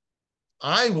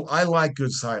 I like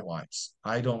good sight lines.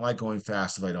 I don't like going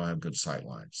fast if I don't have good sight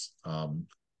lines.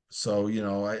 So you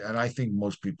know, I think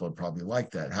most people are probably like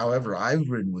that. However, I've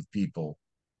ridden with people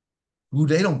who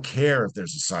they don't care if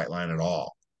there's a sight line at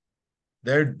all.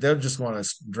 They'll just want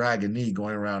to drag a knee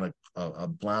going around a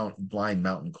blind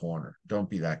mountain corner. Don't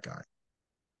be that guy.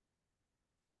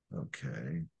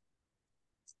 Okay.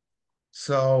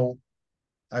 So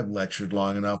I've lectured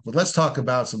long enough, but let's talk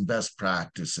about some best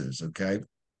practices, okay?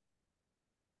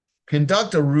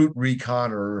 Conduct a route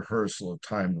recon or rehearsal of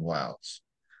timed allows.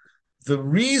 The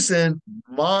reason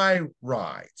my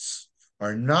rides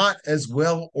are not as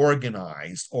well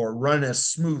organized or run as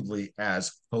smoothly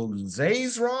as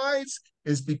Jose's rides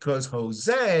is because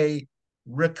Jose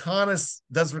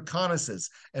does reconnaissance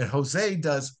and Jose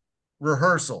does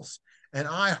rehearsals. And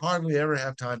I hardly ever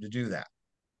have time to do that.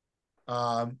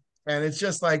 And it's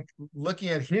just like looking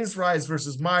at his rides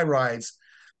versus my rides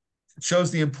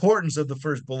shows the importance of the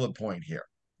first bullet point here.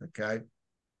 Okay.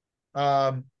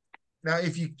 Now,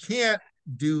 if you can't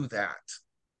do that,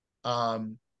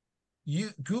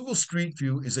 Google Street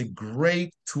View is a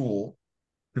great tool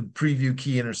to preview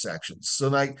key intersections. So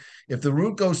like if the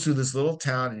route goes through this little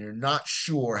town and you're not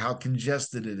sure how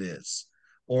congested it is,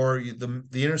 or the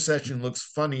intersection looks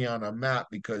funny on a map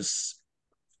because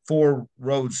 4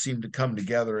 roads seem to come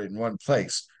together in one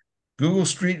place. Google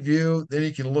Street View, then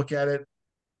you can look at it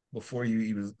before you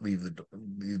even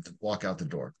walk out the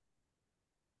door.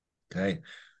 Okay.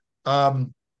 A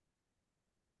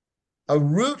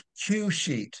route cue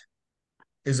sheet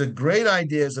is a great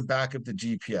idea as a backup to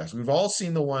GPS. We've all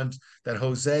seen the ones that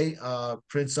Jose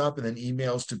prints up and then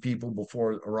emails to people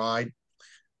before a ride.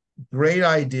 Great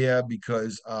idea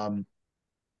because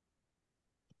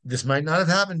this might not have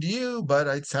happened to you, but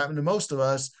it's happened to most of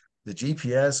us. The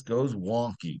GPS goes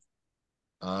wonky.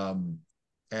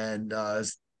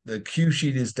 The cue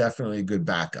sheet is definitely a good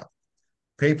backup.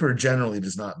 Paper generally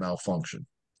does not malfunction.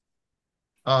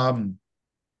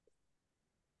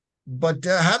 But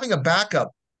having a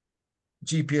backup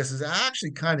GPS is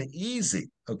actually kind of easy.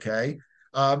 Okay.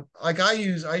 Like I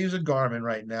use a Garmin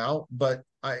right now, but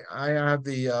I have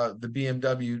the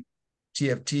BMW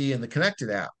TFT and the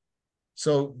connected app.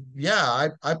 So yeah,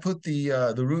 I put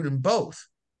the route in both.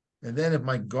 And then if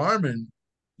my Garmin,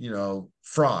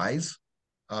 fries,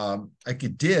 like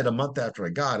it did a month after I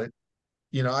got it,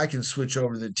 I can switch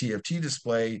over to the TFT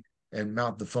display and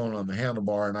mount the phone on the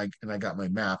handlebar, and I got my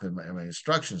map and my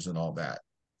instructions and all that.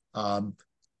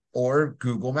 Or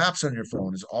Google Maps on your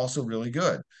phone is also really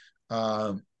good.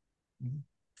 Find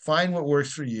what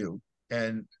works for you,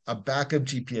 and a backup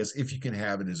GPS, if you can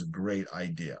have it, is a great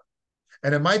idea.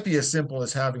 And it might be as simple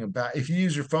as having if you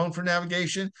use your phone for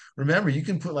navigation, remember, you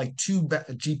can put like 2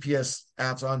 GPS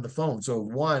apps on the phone. So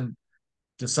if one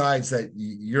decides that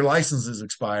your license is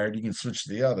expired, you can switch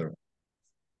to the other.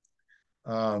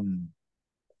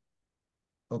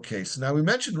 Okay, so now we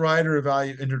mentioned rider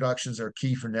introductions are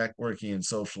key for networking and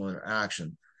social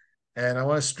interaction. And I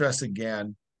want to stress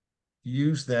again,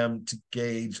 use them to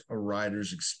gauge a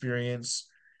rider's experience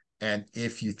and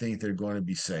if you think they're going to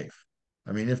be safe.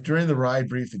 I mean, if during the ride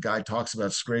brief the guy talks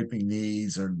about scraping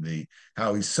knees or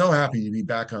how he's so happy to be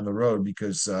back on the road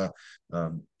because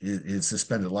his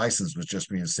suspended license was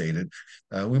just reinstated,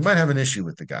 we might have an issue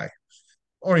with the guy,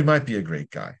 or he might be a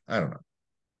great guy. I don't know.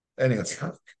 Anyway,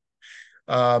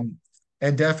 um,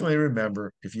 and definitely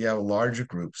remember, if you have larger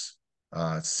groups,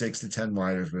 6 to 10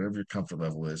 riders, whatever your comfort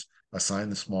level is,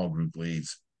 assign the small group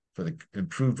leads for the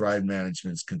improved ride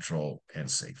management's control and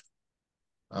safety.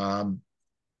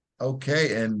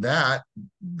 Okay, and that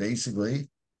basically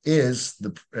is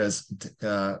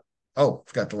forgot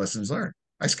the lessons learned.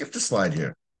 I skipped a slide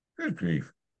here. Good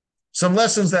grief. Some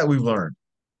lessons that we've learned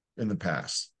in the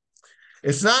past.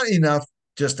 It's not enough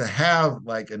just to have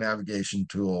like a navigation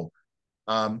tool.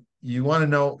 You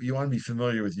want to be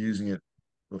familiar with using it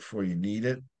before you need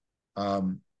it.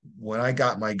 When I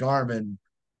got my Garmin,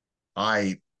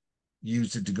 I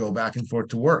used it to go back and forth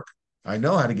to work. I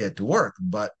know how to get to work,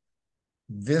 but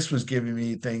this was giving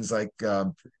me things like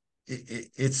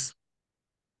it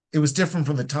was different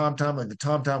from the TomTom. Like the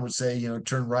TomTom would say,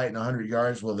 turn right in 100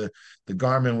 yards. Well, the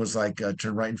Garmin was like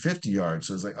turn right in 50 yards.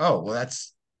 So it's like, oh, well,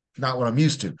 that's not what I'm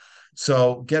used to.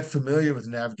 So get familiar with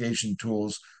navigation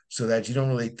tools so that you don't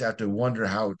really have to wonder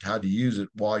how to use it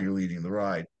while you're leading the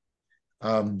ride.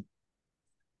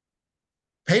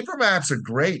 Paper maps are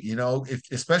great,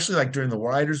 especially like during the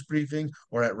riders briefing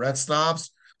or at rest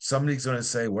stops, somebody's going to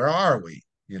say, where are we?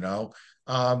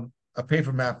 A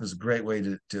paper map is a great way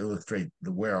to illustrate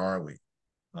the where are we,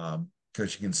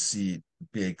 because you can see a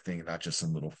big thing, not just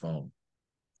some little phone.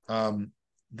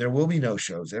 There will be no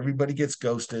shows. Everybody gets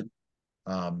ghosted.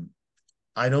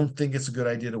 I don't think it's a good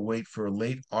idea to wait for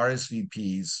late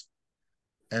RSVPs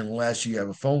unless you have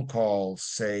a phone call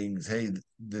saying, hey,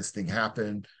 this thing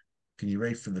happened. Can you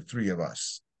wait for the 3 of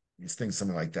us? These things,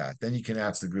 something like that. Then you can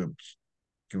ask the group,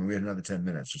 can we wait another 10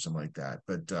 minutes or something like that?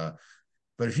 But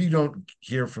if you don't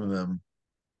hear from them,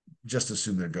 just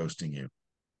assume they're ghosting you.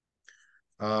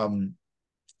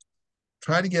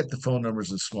 Try to get the phone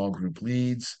numbers of small group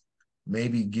leads.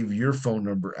 Maybe give your phone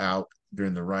number out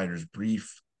during the rider's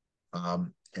brief.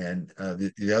 And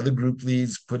the other group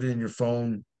leads, put it in your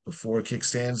phone before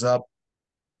kickstands up,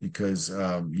 because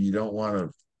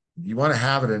you want to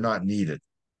have it and not need it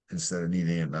instead of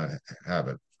needing it and not have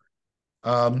it.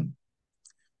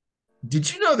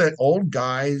 Did you know that old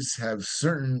guys have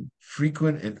certain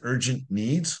frequent and urgent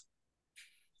needs?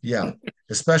 Yeah,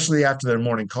 especially after their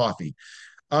morning coffee.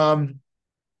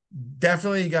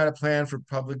 Definitely you got to plan for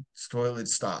public toilet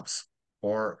stops,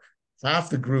 or half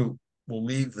the group will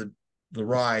leave the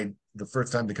ride the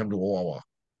first time they come to a Wawa.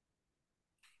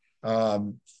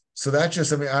 So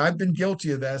I've been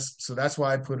guilty of this, so that's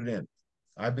why I put it in.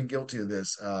 I've been guilty of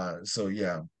this. So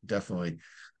yeah, definitely.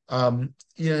 And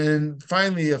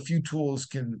finally, a few tools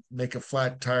can make a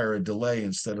flat tire a delay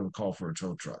instead of a call for a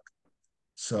tow truck.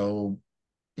 So,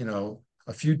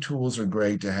 a few tools are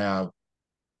great to have,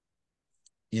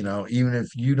 even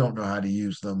if you don't know how to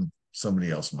use them, somebody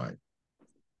else might.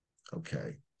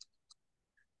 Okay.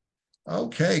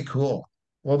 Okay, cool.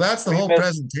 Well, that's the whole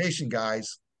presentation,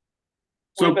 guys.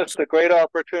 We missed a great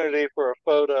opportunity for a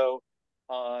photo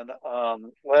on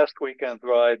last weekend's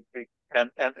ride,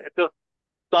 and it just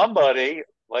somebody,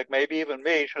 like maybe even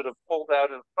me, should have pulled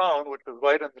out his phone, which was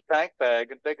right in the tank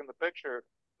bag, and taken the picture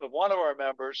of one of our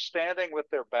members standing with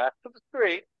their back to the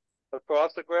street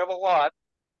across the gravel lot,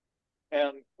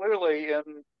 and clearly in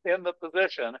the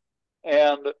position,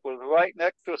 and was right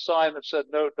next to a sign that said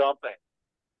no dumping.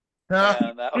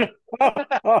 And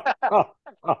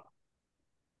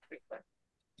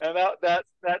that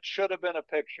should have been a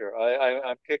picture.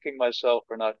 I'm kicking myself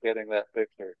for not getting that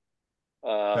picture.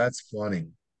 That's funny.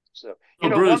 So,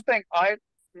 one thing I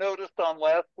noticed on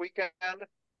last weekend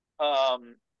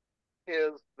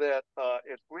is that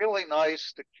it's really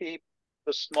nice to keep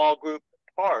the small group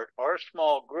apart. Our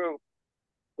small group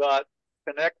got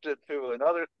connected to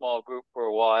another small group for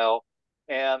a while,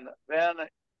 and then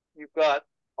you've got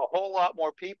a whole lot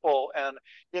more people. And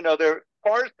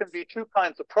cars can be two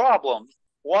kinds of problems.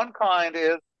 One kind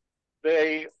is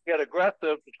they get aggressive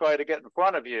to try to get in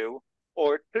front of you,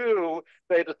 or two,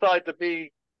 they decide to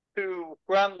be too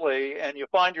friendly, and you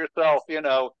find yourself,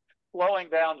 slowing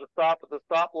down to stop at the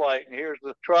stoplight, and here's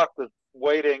this truck that's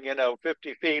waiting,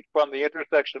 50 feet from the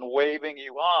intersection, waving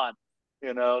you on,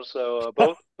 so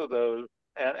both of those,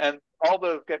 and all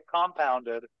those get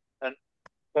compounded, and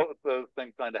both of those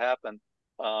things kind of happen,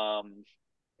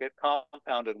 get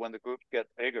compounded when the groups get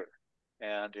bigger.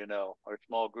 and our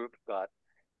small group got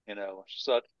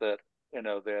such that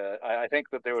I think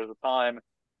that there was a time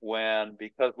when,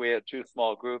 because we had two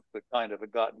small groups that kind of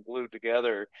had gotten glued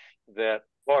together, that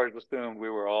cars assumed we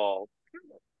were all,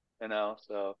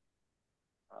 so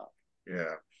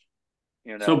Yeah.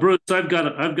 So Bruce, I've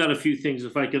got a few things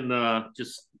if I can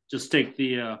just take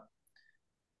the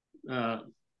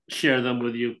share them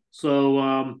with you. So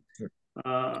on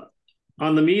the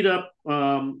meetup,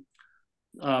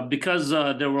 because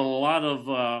there were a lot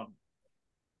of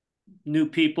new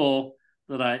people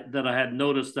that I had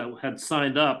noticed that had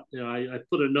signed up, I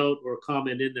put a note or a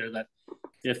comment in there that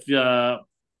if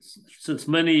since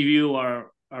many of you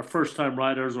are first time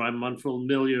riders, or I'm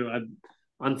unfamiliar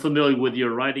with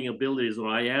your riding abilities, or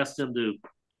I asked them to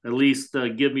at least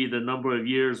give me the number of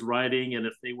years riding, and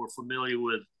if they were familiar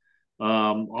with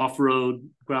off-road,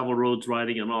 gravel roads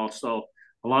riding, and all. So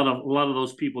a lot of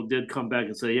those people did come back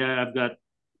and say, yeah, I've got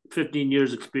 15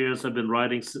 years experience. I've been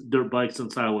riding dirt bikes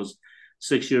since I was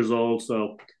 6 years old.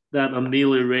 So that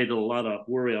ameliorated a lot of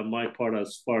worry on my part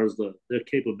as far as their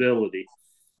capability.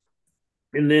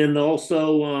 And then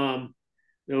also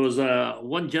there was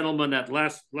one gentleman at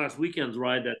last weekend's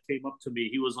ride that came up to me.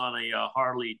 He was on a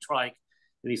Harley trike,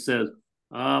 and he said,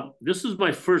 this is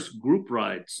my first group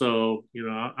ride, so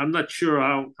I'm not sure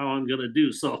how I'm gonna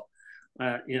do. So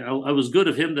I was good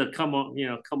of him to come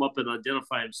up and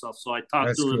identify himself. So I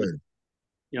talked to him.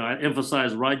 I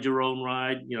emphasize ride your own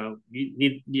ride. You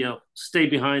need stay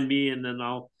behind me, and then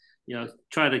I'll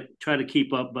try to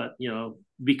keep up, but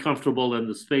be comfortable in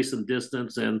the space and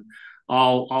distance, and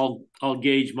I'll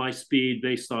gauge my speed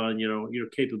based on your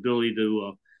capability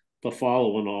to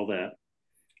follow and all that.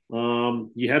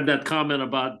 You had that comment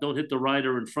about don't hit the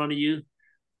rider in front of you.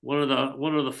 One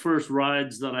of the first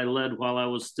rides that I led while I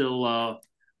was still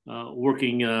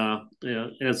working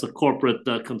as a corporate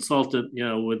consultant,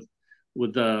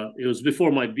 with it was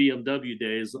before my BMW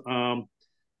days.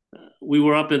 We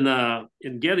were up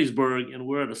in Gettysburg, and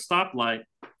we're at a stoplight,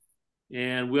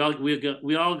 and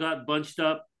we all got bunched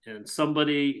up, and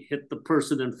somebody hit the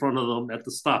person in front of them at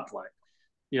the stoplight.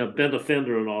 Bent a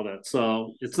fender and all that.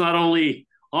 So it's not only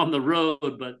on the road,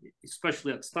 but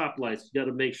especially at stoplights, you got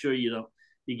to make sure you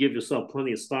give yourself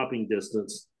plenty of stopping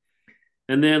distance.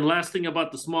 And then last thing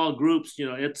about the small groups,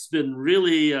 it's been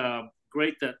really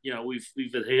great that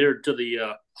we've adhered to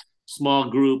the small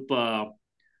group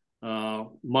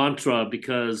mantra,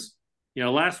 because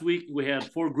last week we had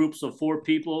 4 groups of 4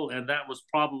 people, and that was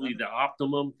probably the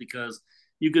optimum, because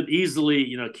you could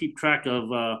easily keep track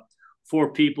of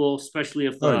 4 people, especially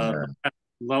if the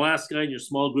last guy in your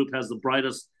small group has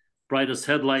the brightest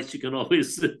headlights. You can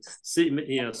always see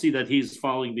that he's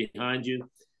following behind you.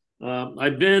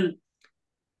 I've been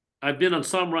on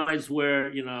some rides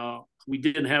where we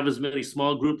didn't have as many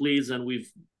small group leads, and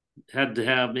we've had to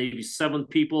have maybe 7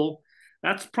 people.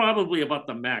 That's probably about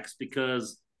the max,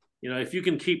 because if you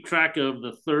can keep track of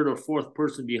the 3rd or 4th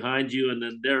person behind you, and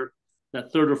then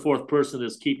that 3rd or 4th person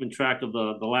is keeping track of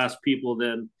the last people,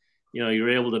 then you're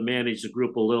able to manage the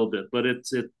group a little bit. But it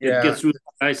gets really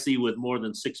dicey with more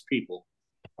than 6 people.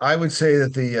 I would say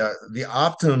that the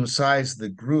optimum size of the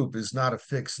group is not a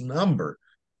fixed number.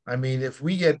 I mean, if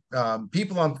we get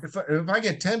people on, if I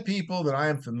get 10 people that I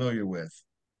am familiar with,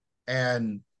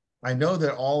 and I know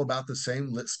they're all about the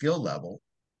same skill level,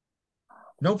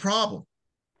 no problem.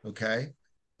 Okay.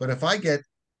 But if I get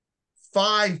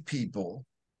 5 people,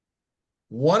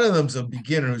 one of them's a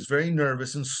beginner who's very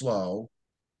nervous and slow,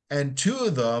 and 2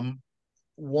 of them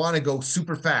want to go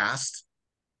super fast,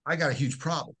 I got a huge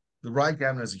problem. The ride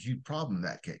captain has a huge problem in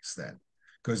that case, then,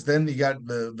 because then you got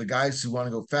the guys who want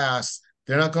to go fast.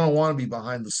 They're not going to want to be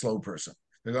behind the slow person.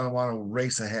 They're going to want to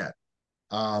race ahead.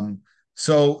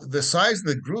 So the size of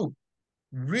the group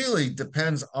really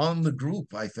depends on the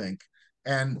group, I think.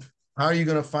 And how are you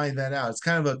going to find that out? It's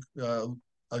kind of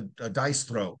a dice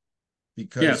throw,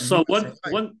 because So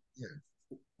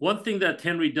one thing that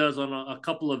Henry does on a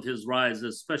couple of his rides,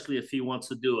 especially if he wants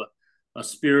to do a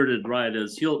spirited ride,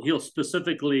 is he'll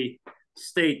specifically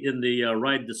state in the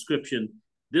ride description,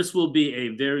 this will be a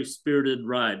very spirited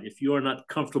ride. If you are not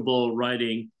comfortable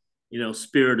riding,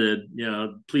 spirited,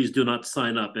 please do not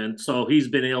sign up. And so he's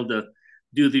been able to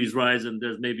do these rides, and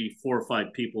there's maybe 4 or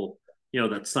 5 people,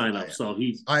 that sign up. So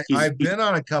I've been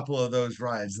on a couple of those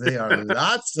rides. They are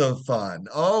lots of fun.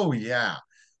 Oh yeah.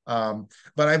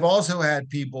 But I've also had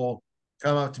people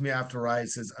come up to me after ride,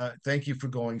 says, thank you for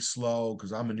going slow,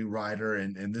 because I'm a new rider,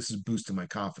 and this is boosting my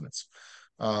confidence.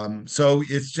 So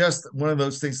it's just one of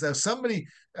those things that somebody,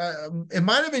 it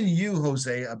might have been you,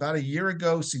 Jose, about a year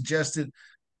ago, suggested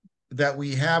that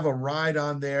we have a ride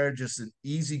on there, just an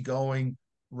easygoing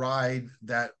ride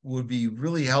that would be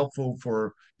really helpful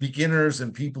for beginners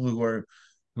and people who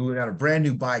got a brand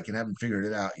new bike and haven't figured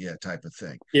it out yet, type of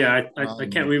thing. Yeah, I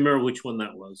can't remember which one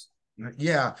that was.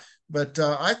 Yeah, but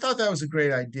I thought that was a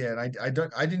great idea, and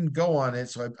I didn't go on it,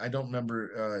 so I don't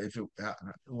remember if it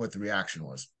what the reaction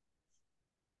was.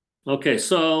 Okay,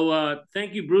 so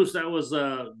thank you, Bruce. That was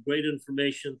great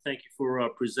information. Thank you for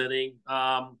presenting.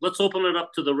 Let's open it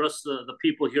up to the rest of the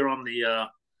people here on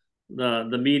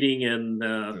the meeting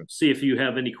and see if you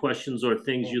have any questions or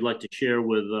things you'd like to share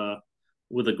with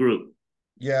the group.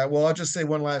 Yeah, well, I'll just say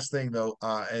one last thing though.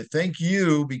 Thank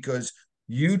you, because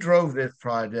you drove this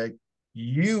project.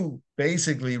 You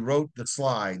basically wrote the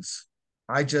slides.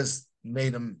 I just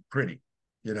made them pretty,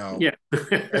 Yeah.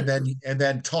 and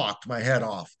then talked my head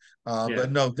off. Yeah.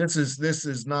 But no, this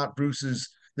is not Bruce's.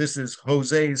 This is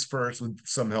Jose's first, with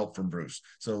some help from Bruce.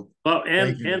 So Well,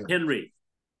 thank you. and Henry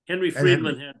And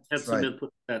Friedman Henry. had That's some right. input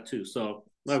to that too. So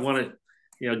I want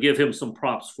to give him some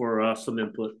props for some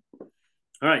input.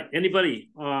 All right, anybody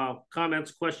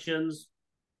comments, questions?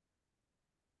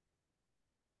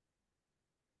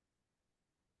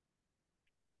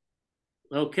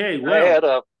 Okay, I well, had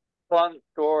a fun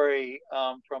story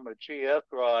from a GS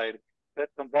ride that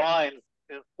combines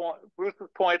Bruce's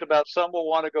point about some will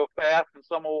want to go fast and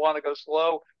some will want to go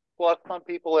slow. Plus, some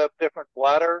people have different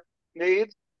bladder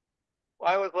needs.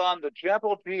 I was on the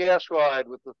gentle GS ride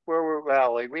with the Square Root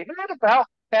Rally. We had about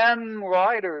 10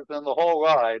 riders in the whole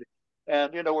ride.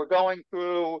 And, we're going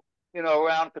through,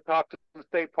 around Catoctin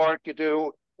State Park. You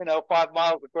do, 5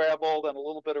 miles of gravel, then a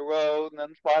little bit of road, and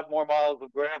then 5 more miles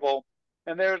of gravel.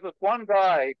 And there's this one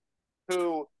guy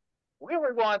who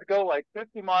really wanted to go like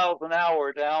 50 miles an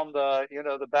hour down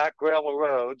the back gravel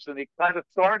roads. And he kind of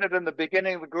started in the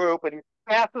beginning of the group, and he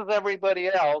passes everybody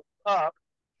else up.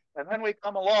 And then we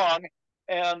come along,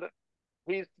 and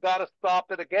he's got to stop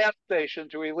at a gas station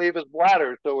to relieve his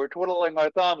bladder. So we're twiddling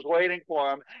our thumbs waiting for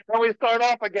him. And we start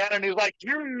off again, and he's like,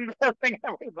 passing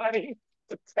everybody,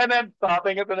 and then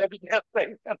stopping at the next gas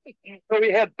station. So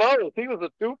we had both. He was a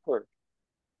super.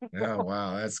 Oh,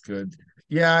 wow, that's good.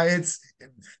 Yeah,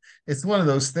 it's one of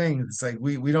those things. It's like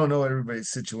we don't know everybody's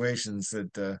situations,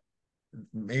 that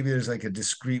maybe there's like a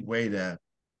discreet way to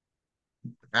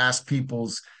ask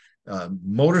people's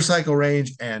motorcycle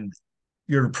range and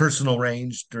your personal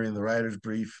range during the rider's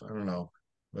brief. I don't know,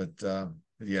 but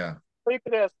yeah. You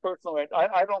could ask personal range.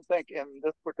 I don't think in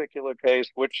this particular case,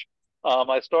 which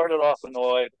I started off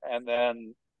annoyed and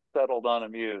then settled on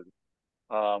amused,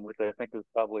 which I think is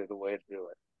probably the way to do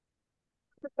it.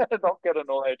 Don't get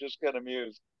annoyed, just get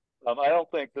amused. I don't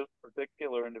think this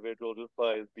particular individual, just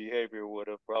by his behavior, would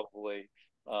have probably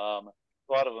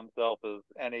thought of himself as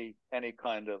any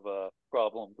kind of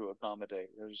problem to accommodate.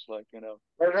 It was like,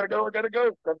 I gotta go, gotta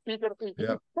pee.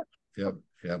 Yep.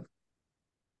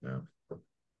 Yeah.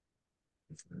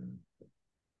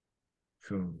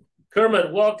 Cool.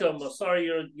 Kermit, welcome. Sorry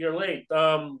you're late.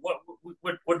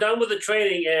 We're done with the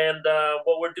training, and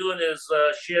what we're doing is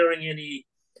sharing any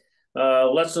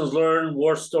lessons learned,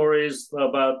 war stories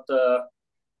about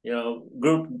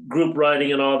group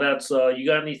riding and all that. So you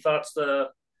got any thoughts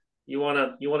you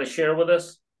wanna share with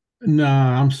us? No,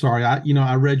 I'm sorry.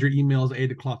 I read your emails at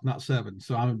 8 o'clock, not 7.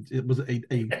 So it was a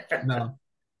no.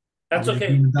 That's I was okay.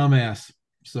 being a dumbass.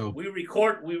 So we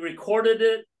recorded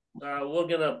it. We're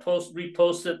gonna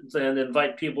repost it and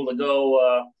invite people to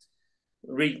go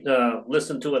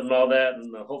listen to it and all that,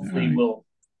 and hopefully right.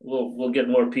 we'll get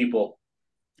more people.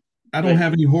 I don't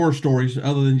have any horror stories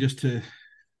other than just to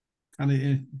kind of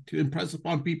to impress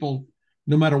upon people.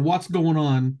 No matter what's going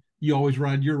on, you always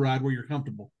ride your ride where you're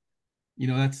comfortable.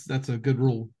 That's a good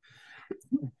rule.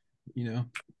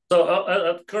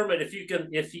 So Kermit, if you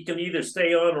can either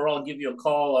stay on or I'll give you a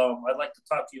call. I'd like to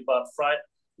talk to you about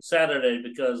Saturday,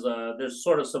 because there's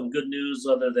sort of some good news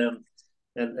other than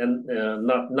and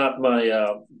not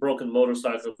my broken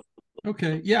motorcycle.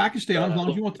 Okay, yeah, I can stay on as long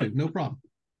as you want to. No problem.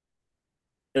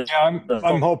 Yeah,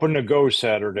 I'm hoping to go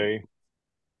Saturday.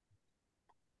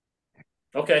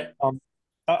 Okay.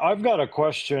 I've got a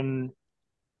question.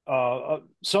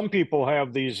 Some people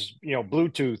have these,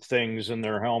 Bluetooth things in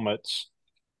their helmets.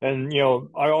 And,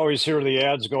 I always hear the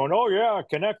ads going, oh, yeah,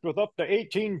 connect with up to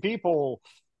 18 people.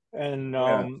 And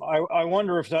Yeah. I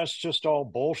wonder if that's just all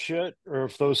bullshit or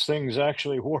if those things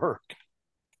actually work.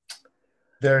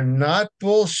 They're not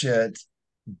bullshit,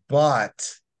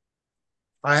 but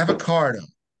I have a card.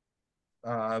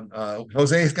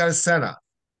 Jose's got a Senna.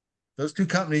 Those two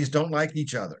companies don't like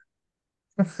each other.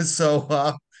 So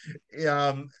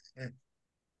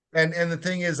and the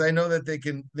thing is, I know that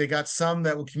they got some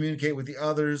that will communicate with the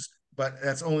others, but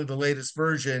that's only the latest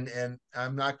version, and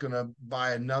I'm not going to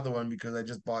buy another one because I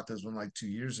just bought this one like 2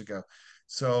 years ago.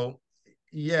 So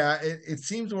yeah, it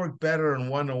seems to work better in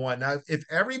one-to-one. Now, if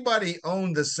everybody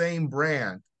owned the same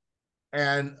brand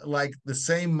and like the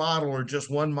same model or just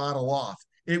one model off,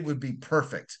 it would be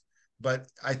perfect. But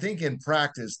I think in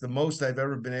practice, the most I've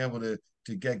ever been able to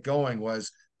get going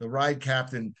was the ride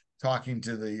captain talking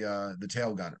to the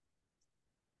tail gunner.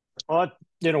 But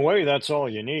in a way, that's all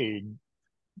you need,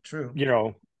 True. you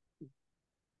know.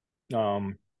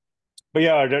 But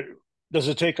yeah, does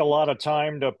it take a lot of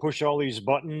time to push all these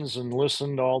buttons and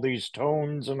listen to all these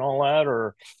tones and all that,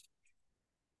 or?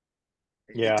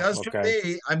 It Yeah, does to okay.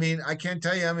 me. I mean, I can't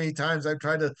tell you how many times I've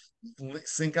tried to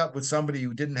sync up with somebody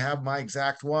who didn't have my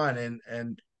exact one,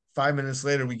 and 5 minutes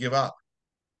later we give up.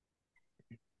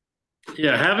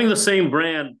 Yeah, having the same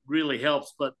brand really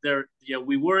helps, but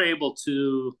we were able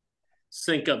to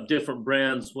sync up different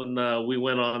brands when we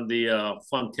went on the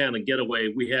Fontana getaway.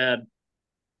 We had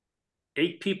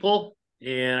 8 people,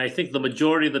 and I think the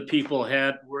majority of the people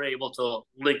were able to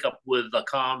link up with the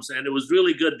comms, and it was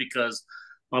really good because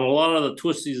on a lot of the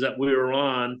twisties that we were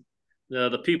on,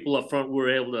 the people up front were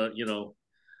able to,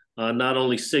 not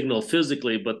only signal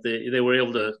physically, but they were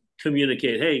able to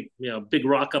communicate, hey, big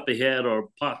rock up ahead or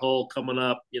pothole coming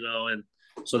up, and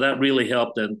so that really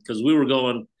helped. And because we were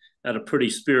going at a pretty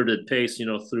spirited pace,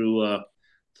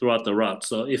 throughout the route.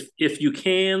 So if you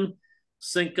can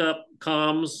sync up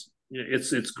comms,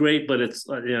 it's great, but it's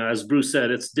as Bruce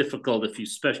said, it's difficult if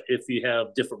you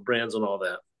have different brands and all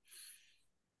that.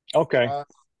 Okay.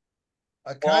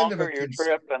 A The kind of longer your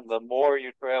trip and the more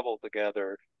you travel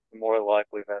together, the more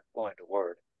likely that's going to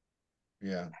work.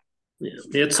 Yeah.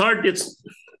 It's hard.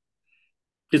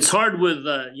 It's hard with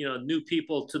new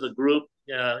people to the group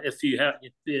if you have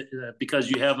because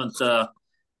you haven't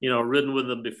ridden with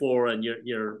them before, and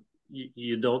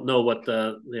you don't know what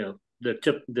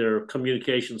their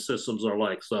communication systems are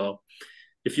like. So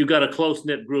if you've got a close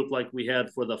knit group like we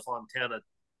had for the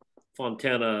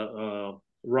Fontana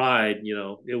ride,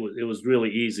 it was really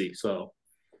easy. So.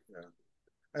 Yeah.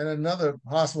 And another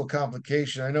possible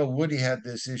complication, I know Woody had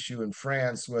this issue in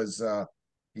France, was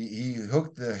he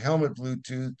hooked the helmet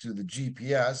Bluetooth to the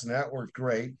GPS, and that worked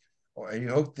great. Or he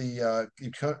hooked the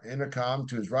intercom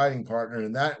to his riding partner,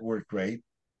 and that worked great.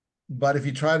 But if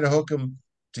you try to hook them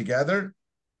together,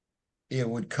 it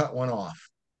would cut one off.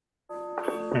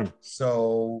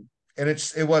 So, and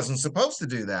it wasn't supposed to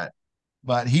do that,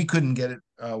 but he couldn't get it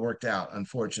worked out,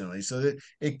 unfortunately. So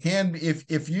it can be,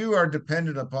 if you are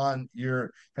dependent upon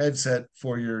your headset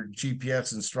for your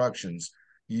GPS instructions,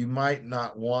 you might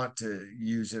not want to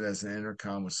use it as an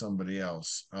intercom with somebody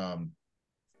else.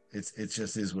 It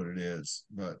just is what it is.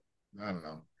 But I don't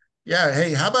know. Yeah.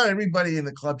 Hey, how about everybody in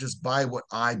the club just buy what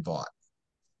I bought?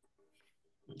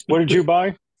 What did you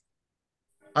buy?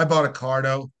 I bought a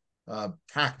Cardo,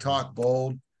 Pack Talk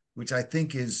Bold, which I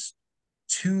think is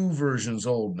 2 versions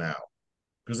old now,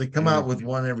 because they come out with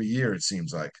one every year, it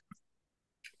seems like.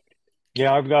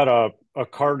 Yeah, I've got a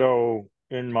Cardo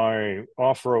in my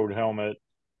off-road helmet,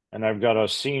 and I've got a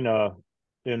Cena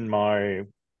in my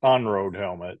on-road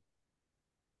helmet.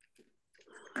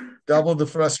 Double the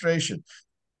frustration.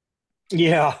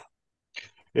 Yeah.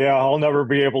 Yeah, I'll never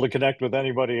be able to connect with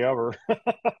anybody ever.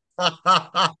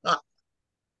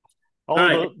 All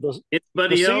right.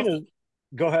 Anybody else? Cena,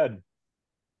 go ahead.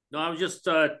 No, I was just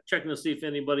checking to see if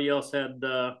anybody else had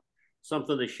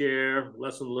something to share,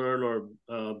 lesson learned, or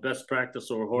best practice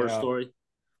or horror story.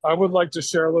 I would like to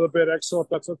share a little bit, Exo, if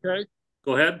that's okay.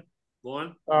 Go ahead. Go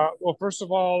on. Well, first of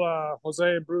all, Jose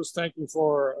and Bruce, thank you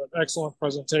for an excellent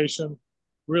presentation.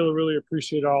 Really, really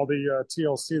appreciate all the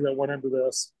TLC that went into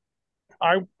this.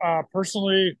 I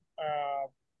personally,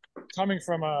 coming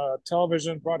from a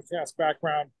television broadcast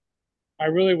background, I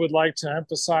really would like to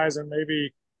emphasize and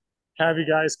maybe have you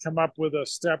guys come up with a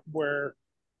step where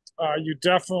you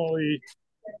definitely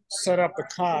set up the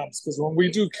comms, because when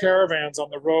we do caravans on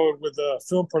the road with the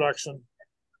film production,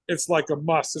 it's like a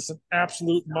must. It's an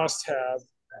absolute must-have.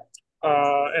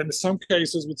 And in some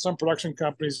cases, with some production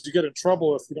companies, you get in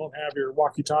trouble if you don't have your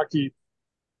walkie-talkie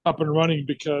up and running,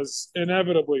 because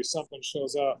inevitably something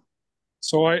shows up.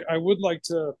 So I would like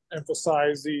to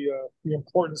emphasize the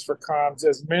importance for comms,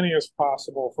 as many as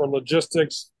possible, for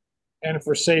logistics and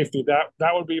for safety.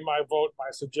 That would be my vote,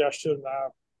 my suggestion.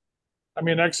 I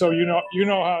mean, Exo, you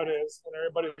know how it is when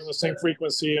everybody's on the same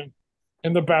frequency and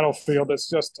in the battlefield. It's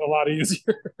just a lot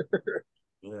easier.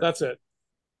 Yeah. That's it.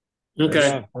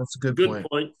 Okay, that's a good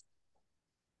point.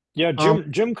 Yeah,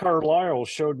 Jim Carlisle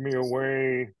showed me a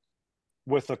way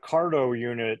with a Cardo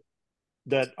unit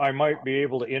that I might be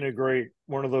able to integrate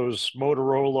one of those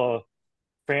Motorola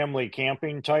family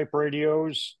camping type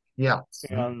radios. Yeah.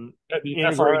 And the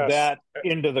integrate FRS. that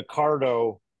into the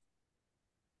Cardo.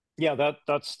 Yeah,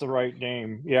 that's the right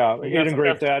name. Yeah,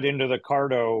 integrate that into the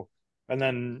Cardo, and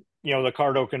then the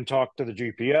Cardo can talk to the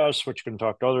GPS, which can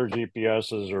talk to other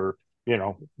GPSs, or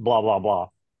blah blah blah.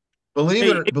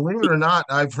 Believe it or not,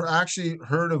 I've actually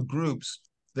heard of groups.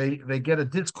 They get a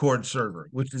Discord server,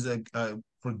 which is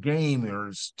for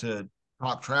gamers to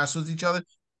talk trash with each other.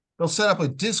 They'll set up a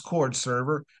Discord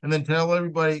server and then tell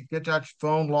everybody, get out your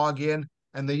phone, log in,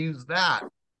 and they use that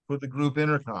for the group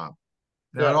intercom.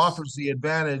 Now it offers the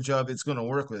advantage of it's going to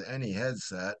work with any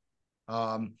headset.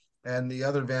 And the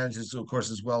other advantages, of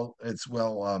course, it's well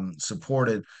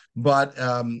supported. But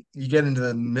you get into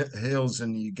the hills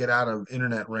and you get out of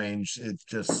internet range, it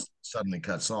just suddenly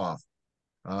cuts off.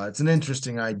 It's an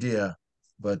interesting idea,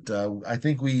 but I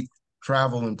think we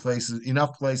travel in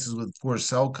enough places with poor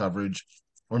cell coverage,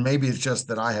 or maybe it's just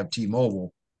that I have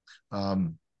T-Mobile.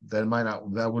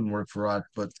 That wouldn't work for us.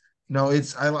 But no,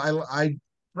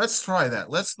 let's try that.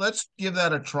 Let's give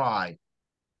that a try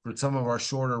for some of our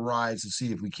shorter rides to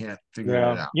see if we can't figure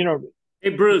it out. Hey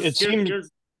Bruce,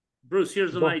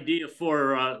 here's an idea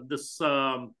for this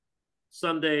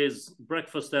Sunday's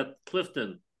breakfast at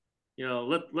Clifton.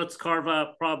 Let's carve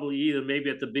out probably either maybe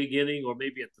at the beginning or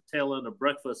maybe at the tail end of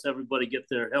breakfast. Everybody get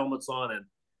their helmets on, and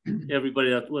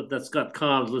everybody that's got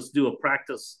comms. Let's do a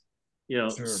practice. Sure.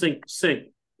 Sync.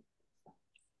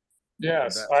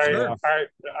 Yes,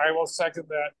 I will second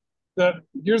that.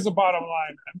 Here's the bottom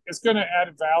line. It's going to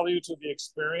add value to the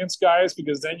experience, guys,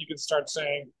 because then you can start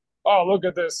saying, oh, look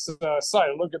at this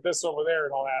site, look at this over there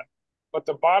and all that. But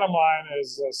the bottom line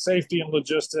is safety and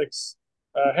logistics.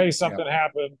 Hey, something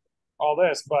happened, all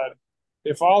this. But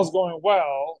if all's going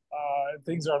well and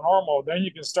things are normal, then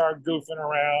you can start goofing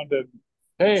around and,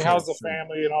 hey, how's the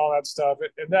family and all that stuff.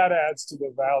 And that adds to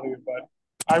the value. But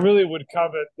I really would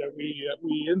covet that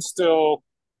we instill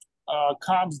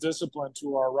comms discipline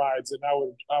to our rides, and I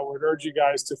would urge you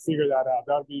guys to figure that out.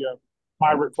 That would be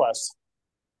my request.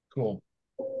 Cool.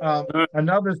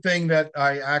 Another thing that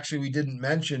we didn't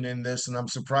mention in this, and I'm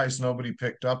surprised nobody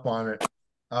picked up on it.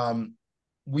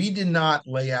 We did not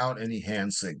lay out any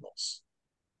hand signals.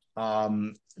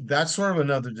 That's sort of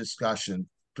another discussion.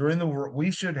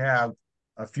 We should have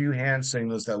a few hand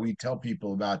signals that we tell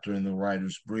people about during the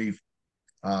rider's brief.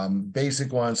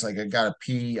 Basic ones like I gotta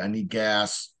pee, I need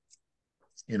gas.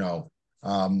 It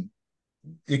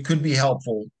could be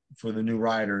helpful for the new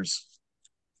riders.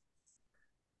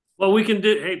 Well, we can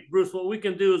do. Hey, Bruce, what we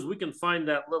can do is we can find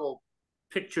that little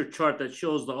picture chart that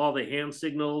shows all the hand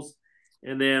signals,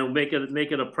 and then make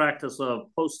it a practice of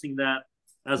posting that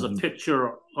as a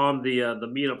picture on the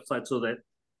meetup site, so that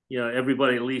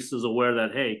everybody at least is aware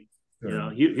that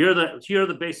here are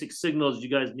the basic signals you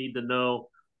guys need to know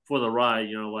for the ride.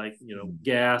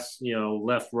 Gas,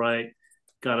 left, right,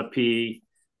 gotta pee,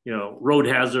 road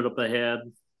hazard up ahead,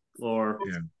 or.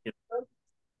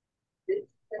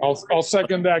 I'll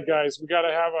second that, guys. We got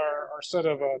to have our set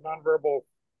of nonverbal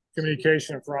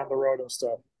communication for on the road and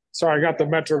stuff. Sorry, I got the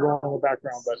metro going in the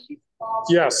background, but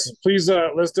yes, please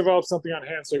let's develop something on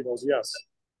hand signals. Yes.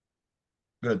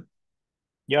 Good.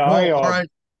 Yeah, all right.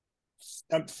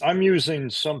 I'm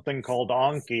using something called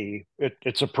Anki.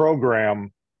 It's a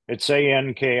program. It's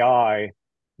ANKI,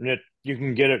 and you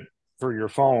can get it for your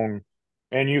phone,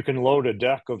 and you can load a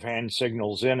deck of hand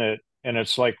signals in it, and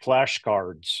it's like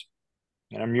flashcards.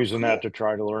 And I'm using that to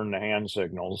try to learn the hand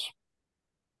signals.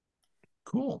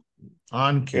 Cool.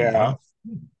 Anki. Yeah. Huh?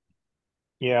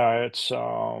 Yeah, it's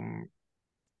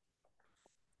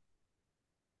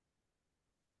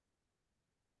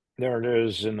there it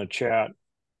is in the chat.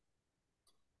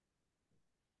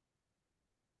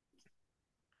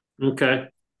 Okay.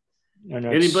 And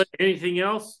anything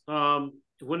else?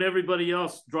 When everybody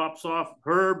else drops off,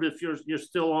 Herb, if you're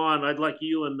still on, I'd like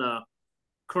you and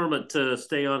Kermit to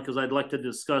stay on because I'd like to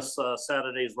discuss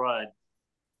Saturday's ride.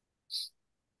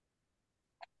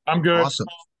 I'm good. Awesome.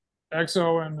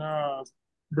 Exo and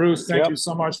Bruce, thank you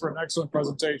so much for an excellent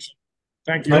presentation.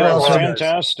 Thank you.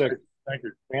 Fantastic. Thank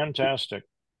you. Fantastic.